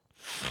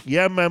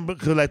 Yeah, man.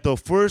 Because like the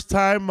first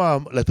time,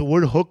 like the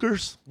word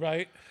hookers,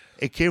 Right.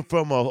 it came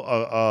from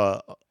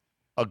a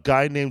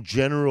guy named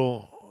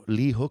General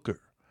Lee Hooker.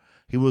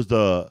 He was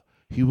the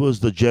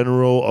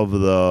general of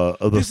the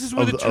This is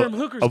where the term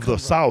hookers of come the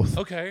from. South.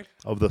 Okay.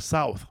 Of the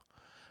South,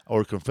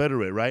 or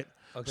Confederate, right?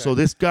 Okay. So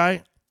this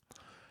guy,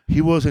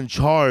 he was in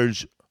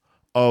charge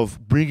of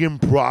bringing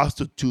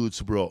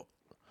prostitutes, bro,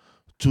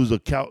 to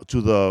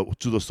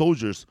the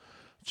soldiers.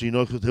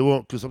 So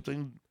because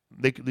something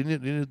they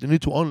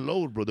need to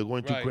unload, bro. They're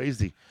going too Right.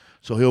 crazy.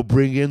 So he'll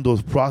bring in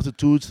those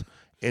prostitutes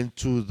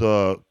into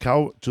the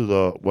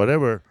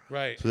whatever,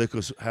 Right. so they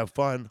could have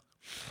fun.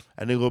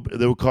 And they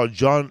were called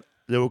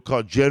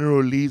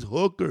General Lee's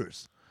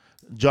hookers.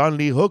 John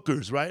Lee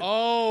Hookers, right?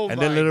 Oh, and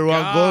my then later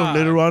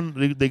God.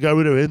 on, they got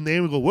rid of his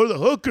name and go, we're the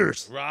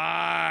hookers.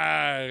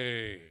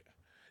 Right.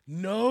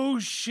 No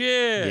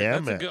shit. Yeah,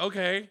 That's man.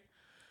 Okay.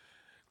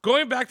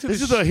 Going back to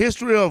This is a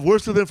history of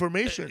words of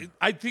information.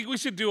 I think we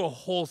should do a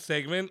whole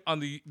segment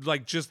on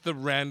just the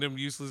random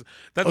useless.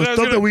 That's Oh, what I was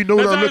stuff gonna, that we know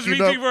that's without why I was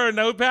looking reaching up. for a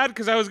notepad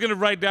because I was gonna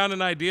write down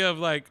an idea of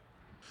like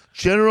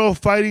General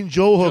Fighting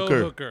Joe Joe Hooker.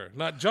 Hooker,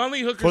 not John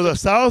Lee Hooker. For the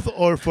South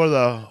or for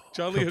the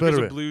John Lee Hooker's a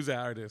Confederate? blues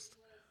artist.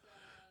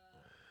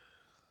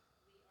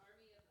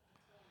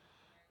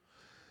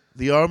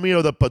 The Army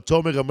of the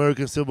Potomac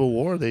American Civil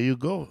War. There you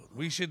go.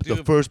 We should do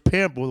the first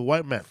pimp with a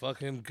white man.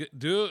 Fucking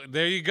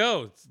there you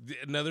go.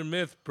 Another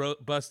myth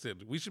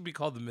busted. We should be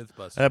called the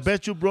Mythbusters. And I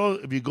bet you, bro,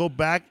 if you go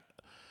back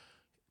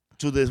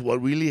to this,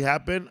 what really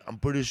happened, I'm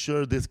pretty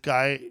sure this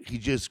guy, he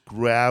just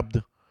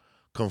grabbed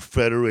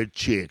Confederate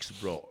chicks,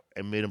 bro,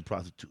 and made them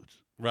prostitutes.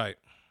 Right.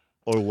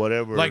 Or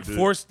whatever. Like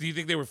forced, do you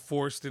think they were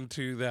forced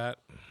into that?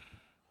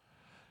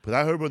 Because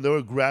I heard when they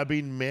were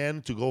grabbing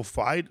men to go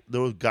fight,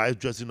 there was guys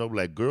dressing up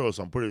like girls.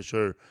 I'm pretty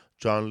sure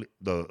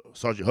the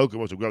Sergeant Hooker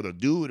must have grabbed a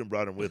dude and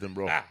brought him with him,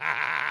 bro.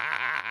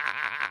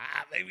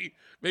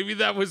 maybe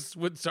that was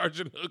what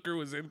Sergeant Hooker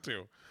was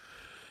into.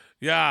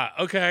 Yeah,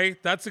 okay,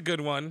 that's a good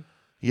one.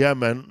 Yeah,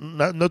 man.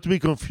 Not to be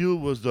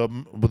confused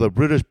with the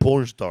British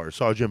porn star,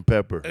 Sergeant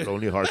Pepper, the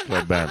Lonely Hearts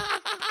Club Band.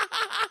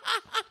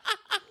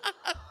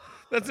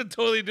 That's a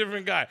totally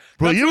different guy.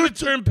 Bro, that's where the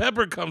term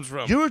pepper comes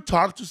from. You ever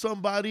talk to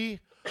somebody,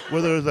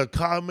 whether it's a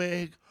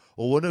comic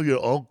or one of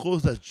your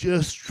uncles, that's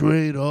just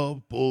straight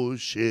up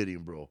bullshitting,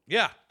 bro?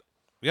 Yeah.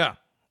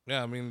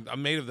 I mean,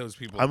 I'm made of those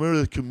people. I remember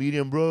this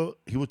comedian, bro.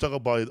 He would talk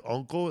about his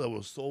uncle. That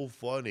was so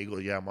funny. He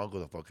goes, "Yeah, my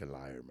uncle's a fucking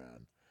liar,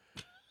 man."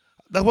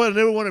 That's why I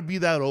never want to be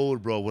that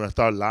old, bro. When I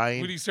start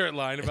lying, when you start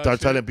lying about start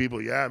shit? telling people,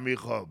 "Yeah,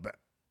 mijo,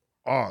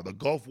 the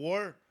Gulf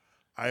War."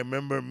 I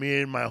remember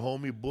me and my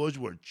homie Bush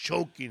were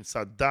choking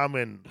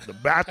Saddam in the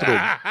bathroom.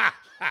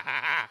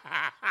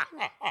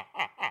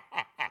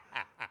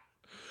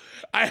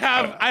 I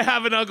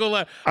have an uncle.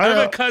 I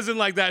have a cousin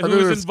like that who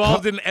was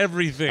involved in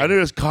everything. I knew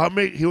this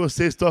comic. He would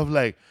say stuff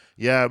like,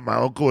 "Yeah, my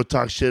uncle would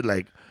talk shit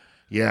like,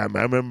 yeah,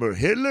 man, I remember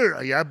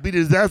Hitler. Yeah, I beat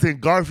his ass in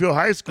Garfield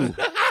High School."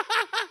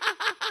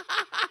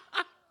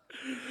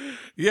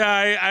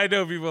 Yeah, I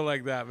know people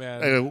like that,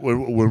 man. And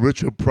when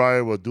Richard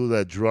Pryor would do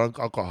that drunk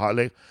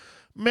alcoholic,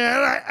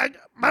 man,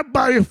 my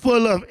body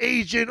full of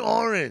Agent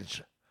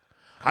Orange.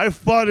 I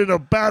fought in a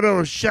battle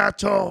of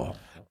Chateau.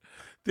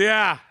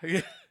 Yeah.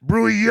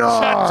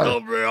 Brouillard.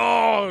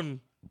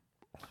 Chateaubriand.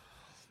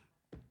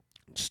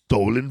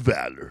 Stolen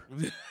Valor.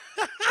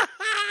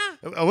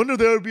 I wonder if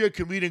there would be a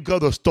comedian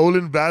called the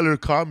Stolen Valor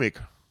comic.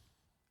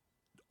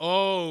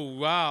 Oh,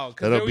 wow.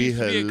 That'll be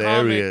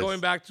hilarious.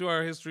 Going back to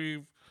our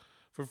History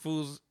for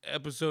Fools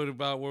episode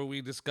about where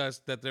we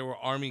discussed that there were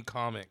army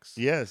comics.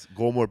 Yes,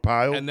 Gomer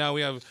Pyle. And now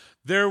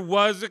there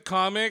was a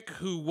comic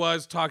who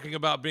was talking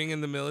about being in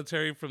the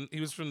military.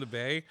 He was from the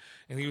Bay,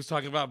 and he was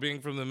talking about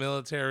being from the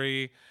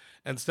military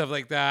and stuff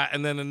like that.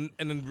 And then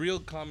a real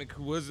comic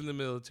who was in the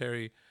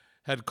military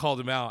had called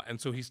him out,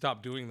 and so he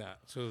stopped doing that.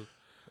 So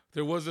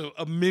there was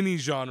a mini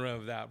genre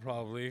of that,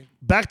 probably.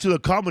 Back to the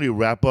comedy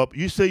wrap up.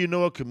 You say you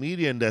know a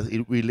comedian that's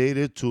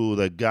related to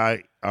the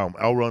guy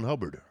L. Ron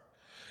Hubbard.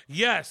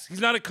 Yes, he's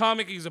not a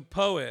comic; he's a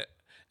poet,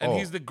 and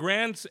he's the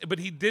but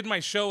he did my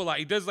show a lot.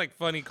 He does like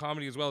funny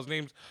comedy as well. His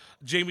name's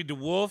Jamie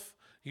DeWolf.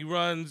 He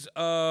runs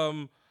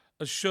a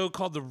show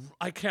called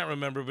I can't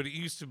remember, but it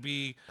used to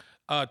be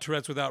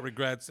Tourette's Without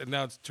Regrets, and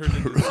now it's turned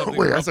into something.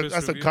 Wait, that's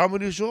a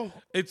comedy show?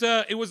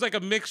 It was like a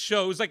mixed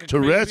show. It was like a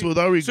Tourette's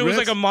Without Regrets. So it was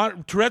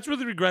like Tourette's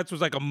with Regrets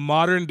was like a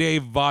modern day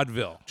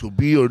vaudeville. To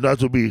be or not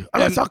to be.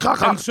 And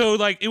so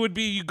like it would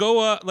be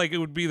like it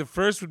would be the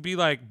first would be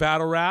like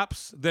battle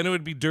raps, then it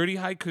would be dirty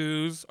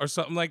haikus or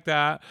something like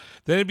that.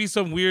 Then it'd be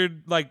some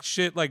weird like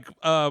shit like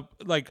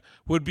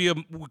would be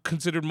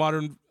considered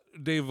modern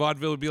day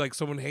vaudeville would be like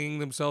someone hanging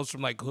themselves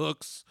from like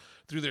hooks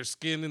through their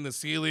skin in the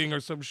ceiling or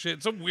some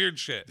shit, some weird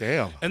shit.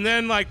 Damn. And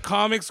then like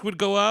comics would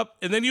go up,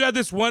 and then you had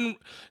this one.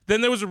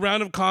 Then there was a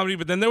round of comedy,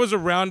 but then there was a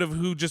round of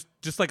who just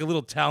like a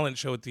little talent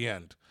show at the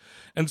end.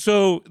 And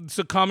so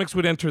comics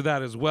would enter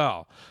that as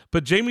well.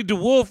 But Jamie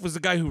DeWolf was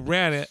the guy who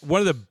ran it. One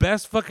of the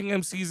best fucking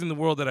MCs in the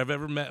world that I've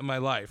ever met in my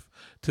life.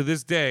 To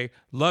this day,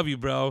 love you,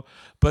 bro.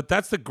 But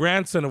that's the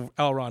grandson of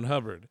L. Ron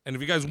Hubbard. And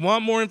if you guys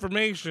want more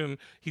information,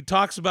 he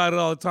talks about it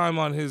all the time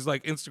on his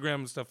like Instagram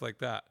and stuff like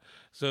that.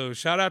 So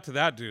shout out to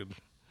that dude.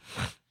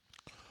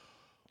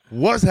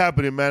 What's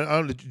happening,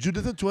 man? Did you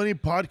listen to any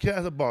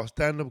podcast about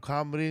stand-up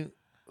comedy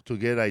to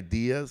get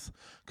ideas?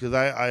 Because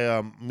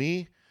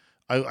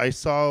I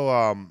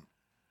saw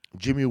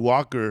Jimmy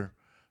Walker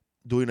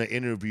doing an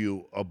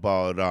interview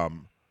about I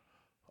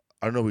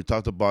don't know if we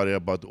talked about it,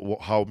 about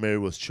how Married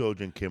with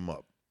Children came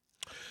up.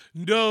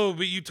 No,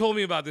 but you told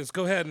me about this.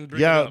 Go ahead and bring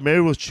it up.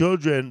 Married with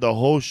Children, the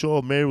whole show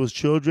of Married with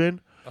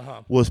Children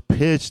was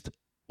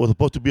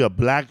supposed to be a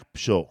black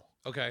show.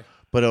 Okay.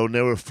 But it'll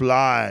never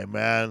fly,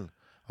 man.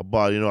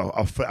 About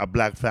a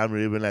black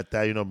family living like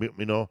that,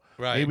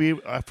 right. Maybe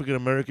African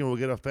American will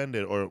get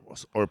offended,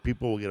 or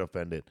people will get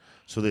offended.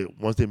 So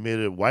once they made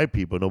it white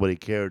people, nobody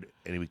cared,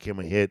 and it became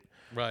a hit.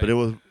 Right. But it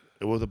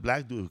was a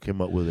black dude who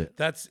came up with it.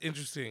 That's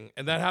interesting,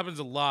 and that happens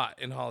a lot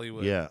in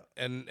Hollywood. Yeah.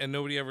 And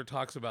nobody ever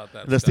talks about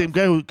that. And the same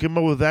guy who came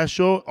up with that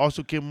show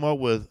also came up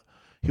with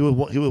he was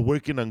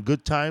working on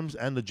Good Times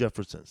and The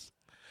Jeffersons.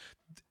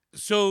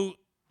 So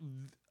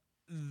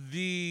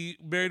the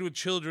Married with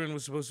Children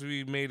was supposed to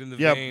be made in the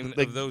vein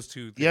of those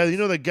two things. Yeah,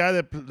 the guy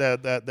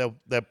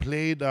that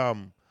played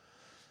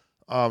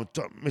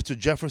Mr.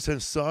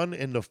 Jefferson's son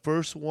in the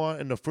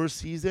first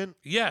season.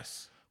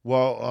 Yes.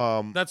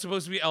 Well, That's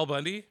supposed to be Al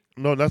Bundy.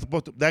 no, that's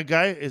supposed to. That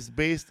guy is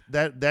based.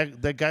 That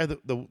guy,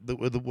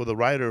 the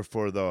writer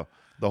for the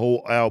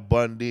whole Al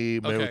Bundy,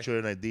 Mature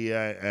and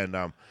Idea,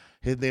 and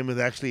his name is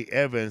actually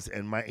Evans,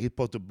 and he's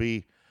supposed to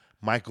be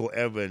Michael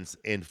Evans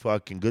in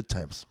fucking Good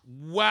Times.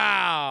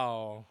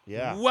 Wow.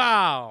 Yeah.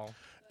 Wow.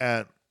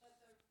 And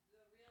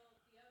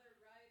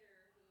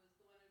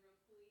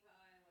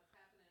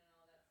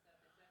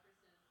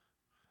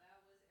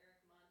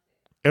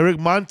Eric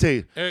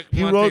Monte.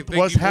 He wrote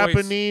What's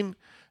Happening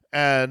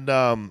and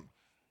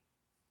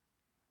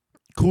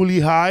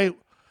Coolie High. And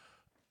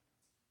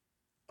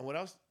what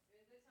else?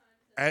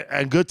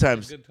 And Good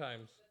Times. Good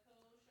Times.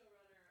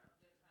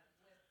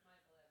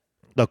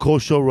 The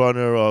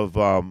co-showrunner of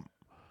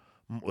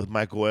with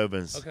Michael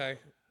Evans. Okay.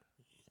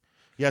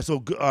 Yeah,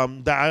 so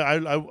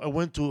I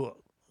went to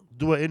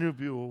do an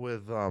interview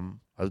with I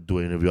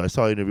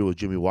saw an interview with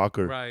Jimmy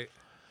Walker. Right.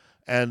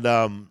 And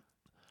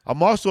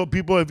I'm also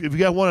people. If you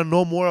guys want to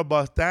know more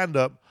about stand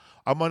up,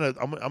 I'm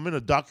in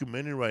a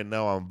documentary right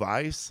now on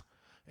Vice.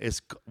 It's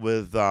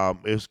called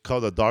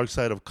The Dark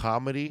Side of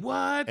Comedy.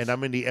 What? And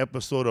I'm in the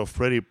episode of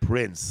Freddie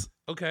Prinze.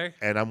 Okay.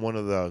 And I'm one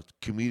of the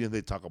comedians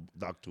they talk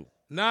to.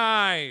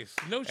 Nice.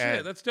 No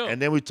shit. That's dope.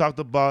 And then we talked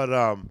about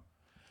one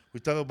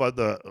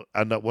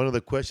of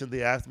the questions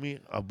they asked me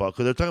about,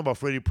 because they're talking about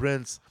Freddie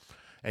Prinze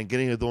and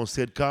getting his own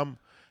sitcom,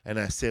 and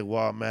I said,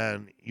 "Wow,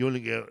 man, you only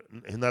get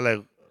it's not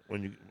like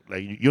when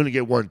you only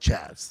get one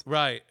chance."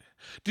 Right.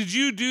 Did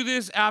you do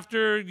this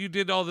after you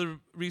did all the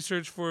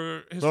research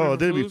for History No, of I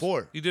did it Fools?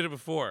 before. You did it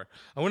before.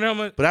 I wonder how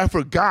much. But I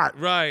forgot.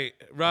 Right.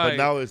 But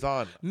now it's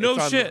on. No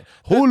it's on shit.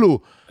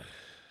 Hulu.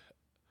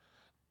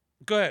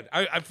 Go ahead.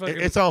 I fucking.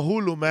 It's on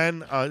Hulu,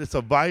 man. It's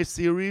a Vice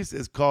series.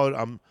 It's called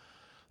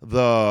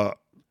The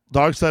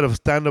Dark Side of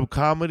Stand-Up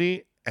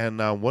Comedy. And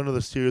one of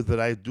the series that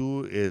I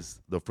do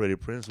is the Freddie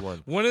Prinze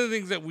one. One of the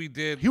things that we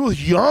did. He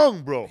was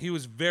young, bro. He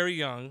was very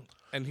young,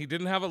 and he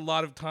didn't have a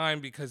lot of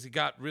time because he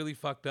got really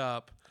fucked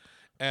up.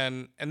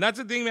 And that's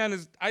the thing, man,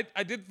 is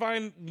I did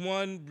find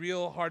one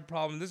real hard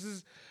problem. This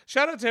is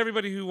shout out to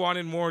everybody who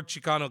wanted more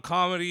Chicano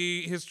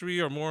comedy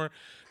history or more.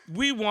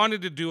 We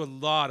wanted to do a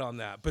lot on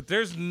that, but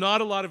there's not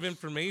a lot of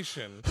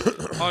information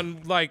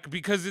on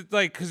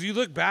because you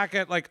look back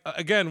at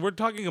again, we're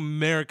talking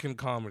American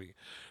comedy.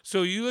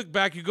 So you look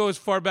back, you go as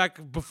far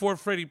back before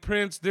Freddie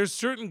Prinze. There's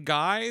certain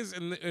guys,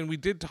 and we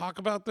did talk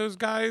about those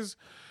guys,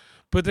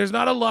 but there's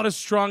not a lot of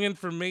strong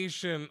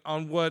information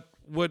on what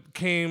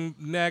came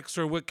next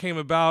or what came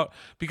about,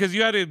 because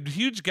you had a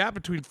huge gap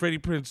between Freddie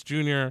Prinze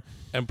Jr.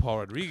 and Paul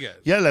Rodriguez.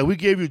 Yeah, like we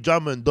gave you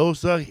John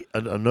Mendoza,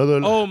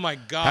 another oh my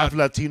god, half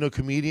Latino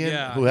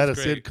comedian who had a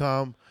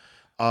sitcom.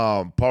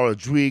 Paul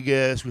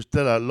Rodriguez,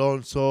 Cristela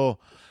Alonso,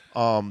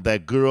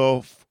 that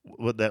girl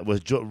that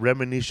was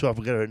Reminisce, I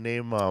forget her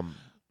name.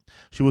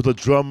 She was a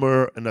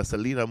drummer in a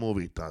Selena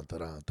movie. Dun, dun,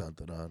 dun, dun,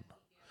 dun, dun.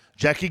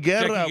 Jackie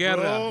Guerra,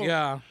 bro.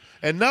 Yeah.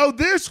 And now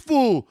this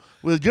fool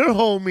with your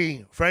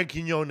homie, Frank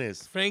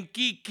Quinones.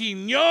 Frankie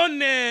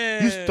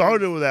Quinones. You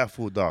started with that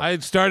fool, dog. I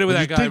started with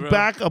that guy, bro. You think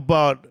back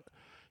about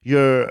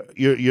your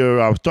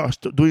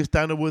doing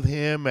stand-up with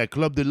him at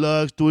Club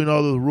Deluxe, doing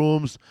all those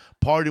rooms,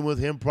 partying with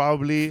him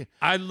probably.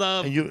 I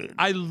love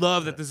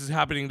that this is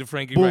happening to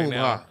Frankie boom, right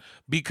now.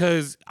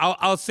 Because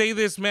I'll say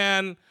this,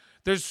 man.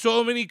 There's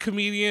so many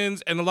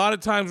comedians, and a lot of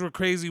times we're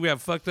crazy. We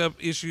have fucked up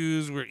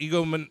issues. We're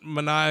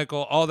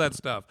egomaniacal, all that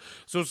stuff.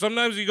 So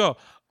sometimes you go,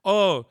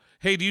 oh,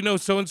 hey, do you know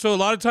so-and-so? A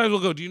lot of times we'll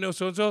go, do you know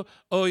so-and-so?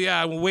 Oh,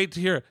 yeah, we'll wait to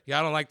hear. Yeah,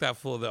 I don't like that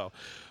fool, though.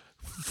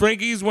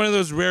 Frankie's one of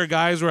those rare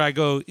guys where I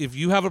go, if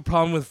you have a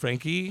problem with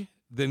Frankie,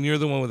 then you're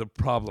the one with a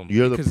problem.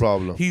 You're the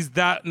problem. He's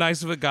that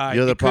nice of a guy.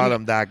 You're the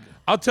problem, Doc.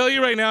 I'll tell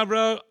you right now,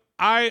 bro,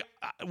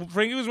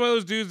 Frankie was one of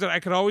those dudes that I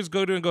could always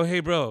go to and go,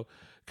 hey, bro,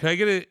 can I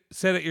get a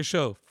set at your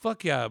show?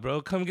 Fuck yeah,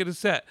 bro. Come get a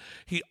set.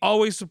 He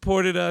always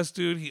supported us,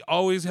 dude. He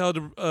always held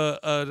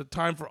a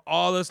time for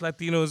all us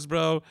Latinos,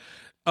 bro.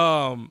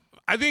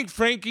 I think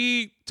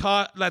Frankie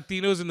taught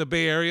Latinos in the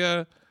Bay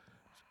Area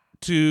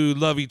to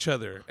love each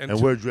other.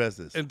 And wear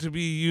dresses. And to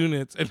be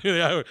units. And he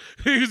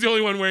was the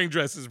only one wearing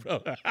dresses,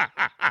 bro.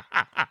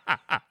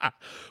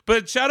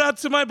 But shout out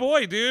to my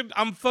boy, dude.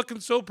 I'm fucking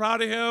so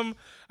proud of him.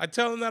 I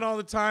tell him that all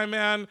the time,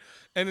 man.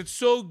 And it's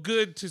so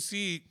good to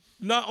see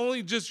not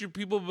only just your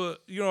people,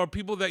 but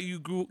people that you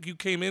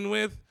came in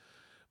with,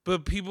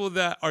 but people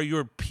that are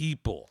your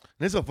people.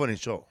 It's a funny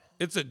show.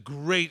 It's a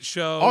great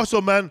show.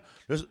 Also, man,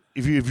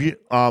 if you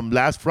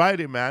last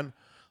Friday, man,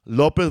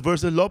 Lopez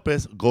versus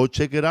Lopez, go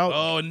check it out.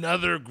 Oh,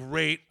 another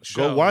great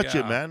show. Go watch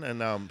it, man,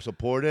 and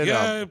support it.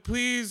 Yeah,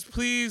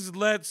 please,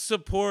 let's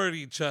support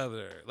each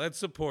other. Let's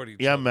support each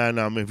other. Yeah, man.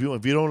 If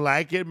you don't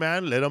like it,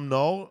 man, let them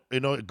know.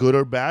 Good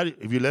or bad.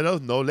 If you let us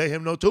know, let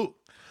him know too.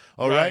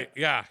 All right?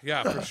 Yeah,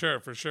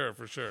 for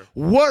sure.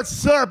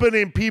 What's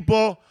happening,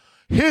 people?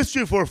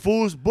 History for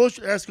Fools, Bush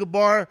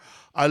Escobar.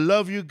 I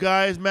love you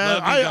guys, man.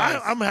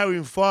 I'm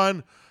having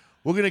fun.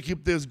 We're going to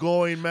keep this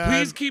going, man.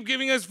 Please keep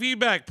giving us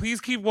feedback. Please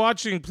keep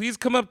watching. Please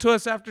come up to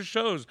us after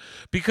shows.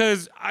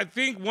 Because I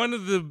think one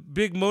of the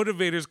big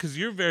motivators, because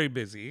you're very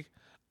busy,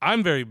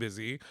 I'm very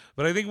busy,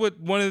 but I think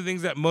one of the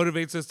things that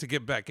motivates us to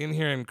get back in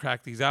here and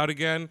crack these out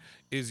again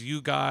is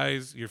you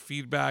guys, your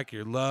feedback,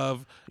 your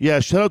love. Yeah,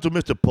 shout out to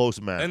Mr.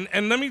 Postman.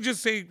 And let me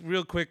just say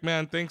real quick,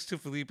 man, thanks to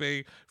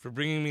Felipe for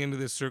bringing me into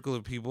this circle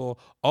of people.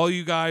 All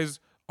you guys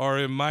are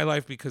in my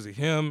life because of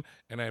him,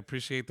 and I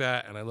appreciate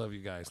that, and I love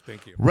you guys.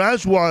 Thank you.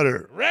 Ranch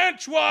Water.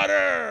 Ranch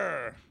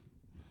Water!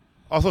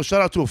 Also,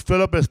 shout out to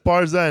Philip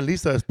Esparza and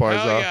Lisa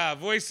Esparza. Hell yeah,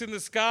 voice in the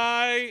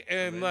sky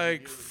and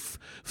like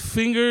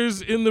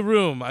fingers in the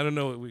room. I don't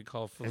know what we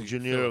call Felipe.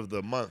 Engineer of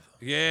the month.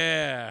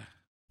 Yeah.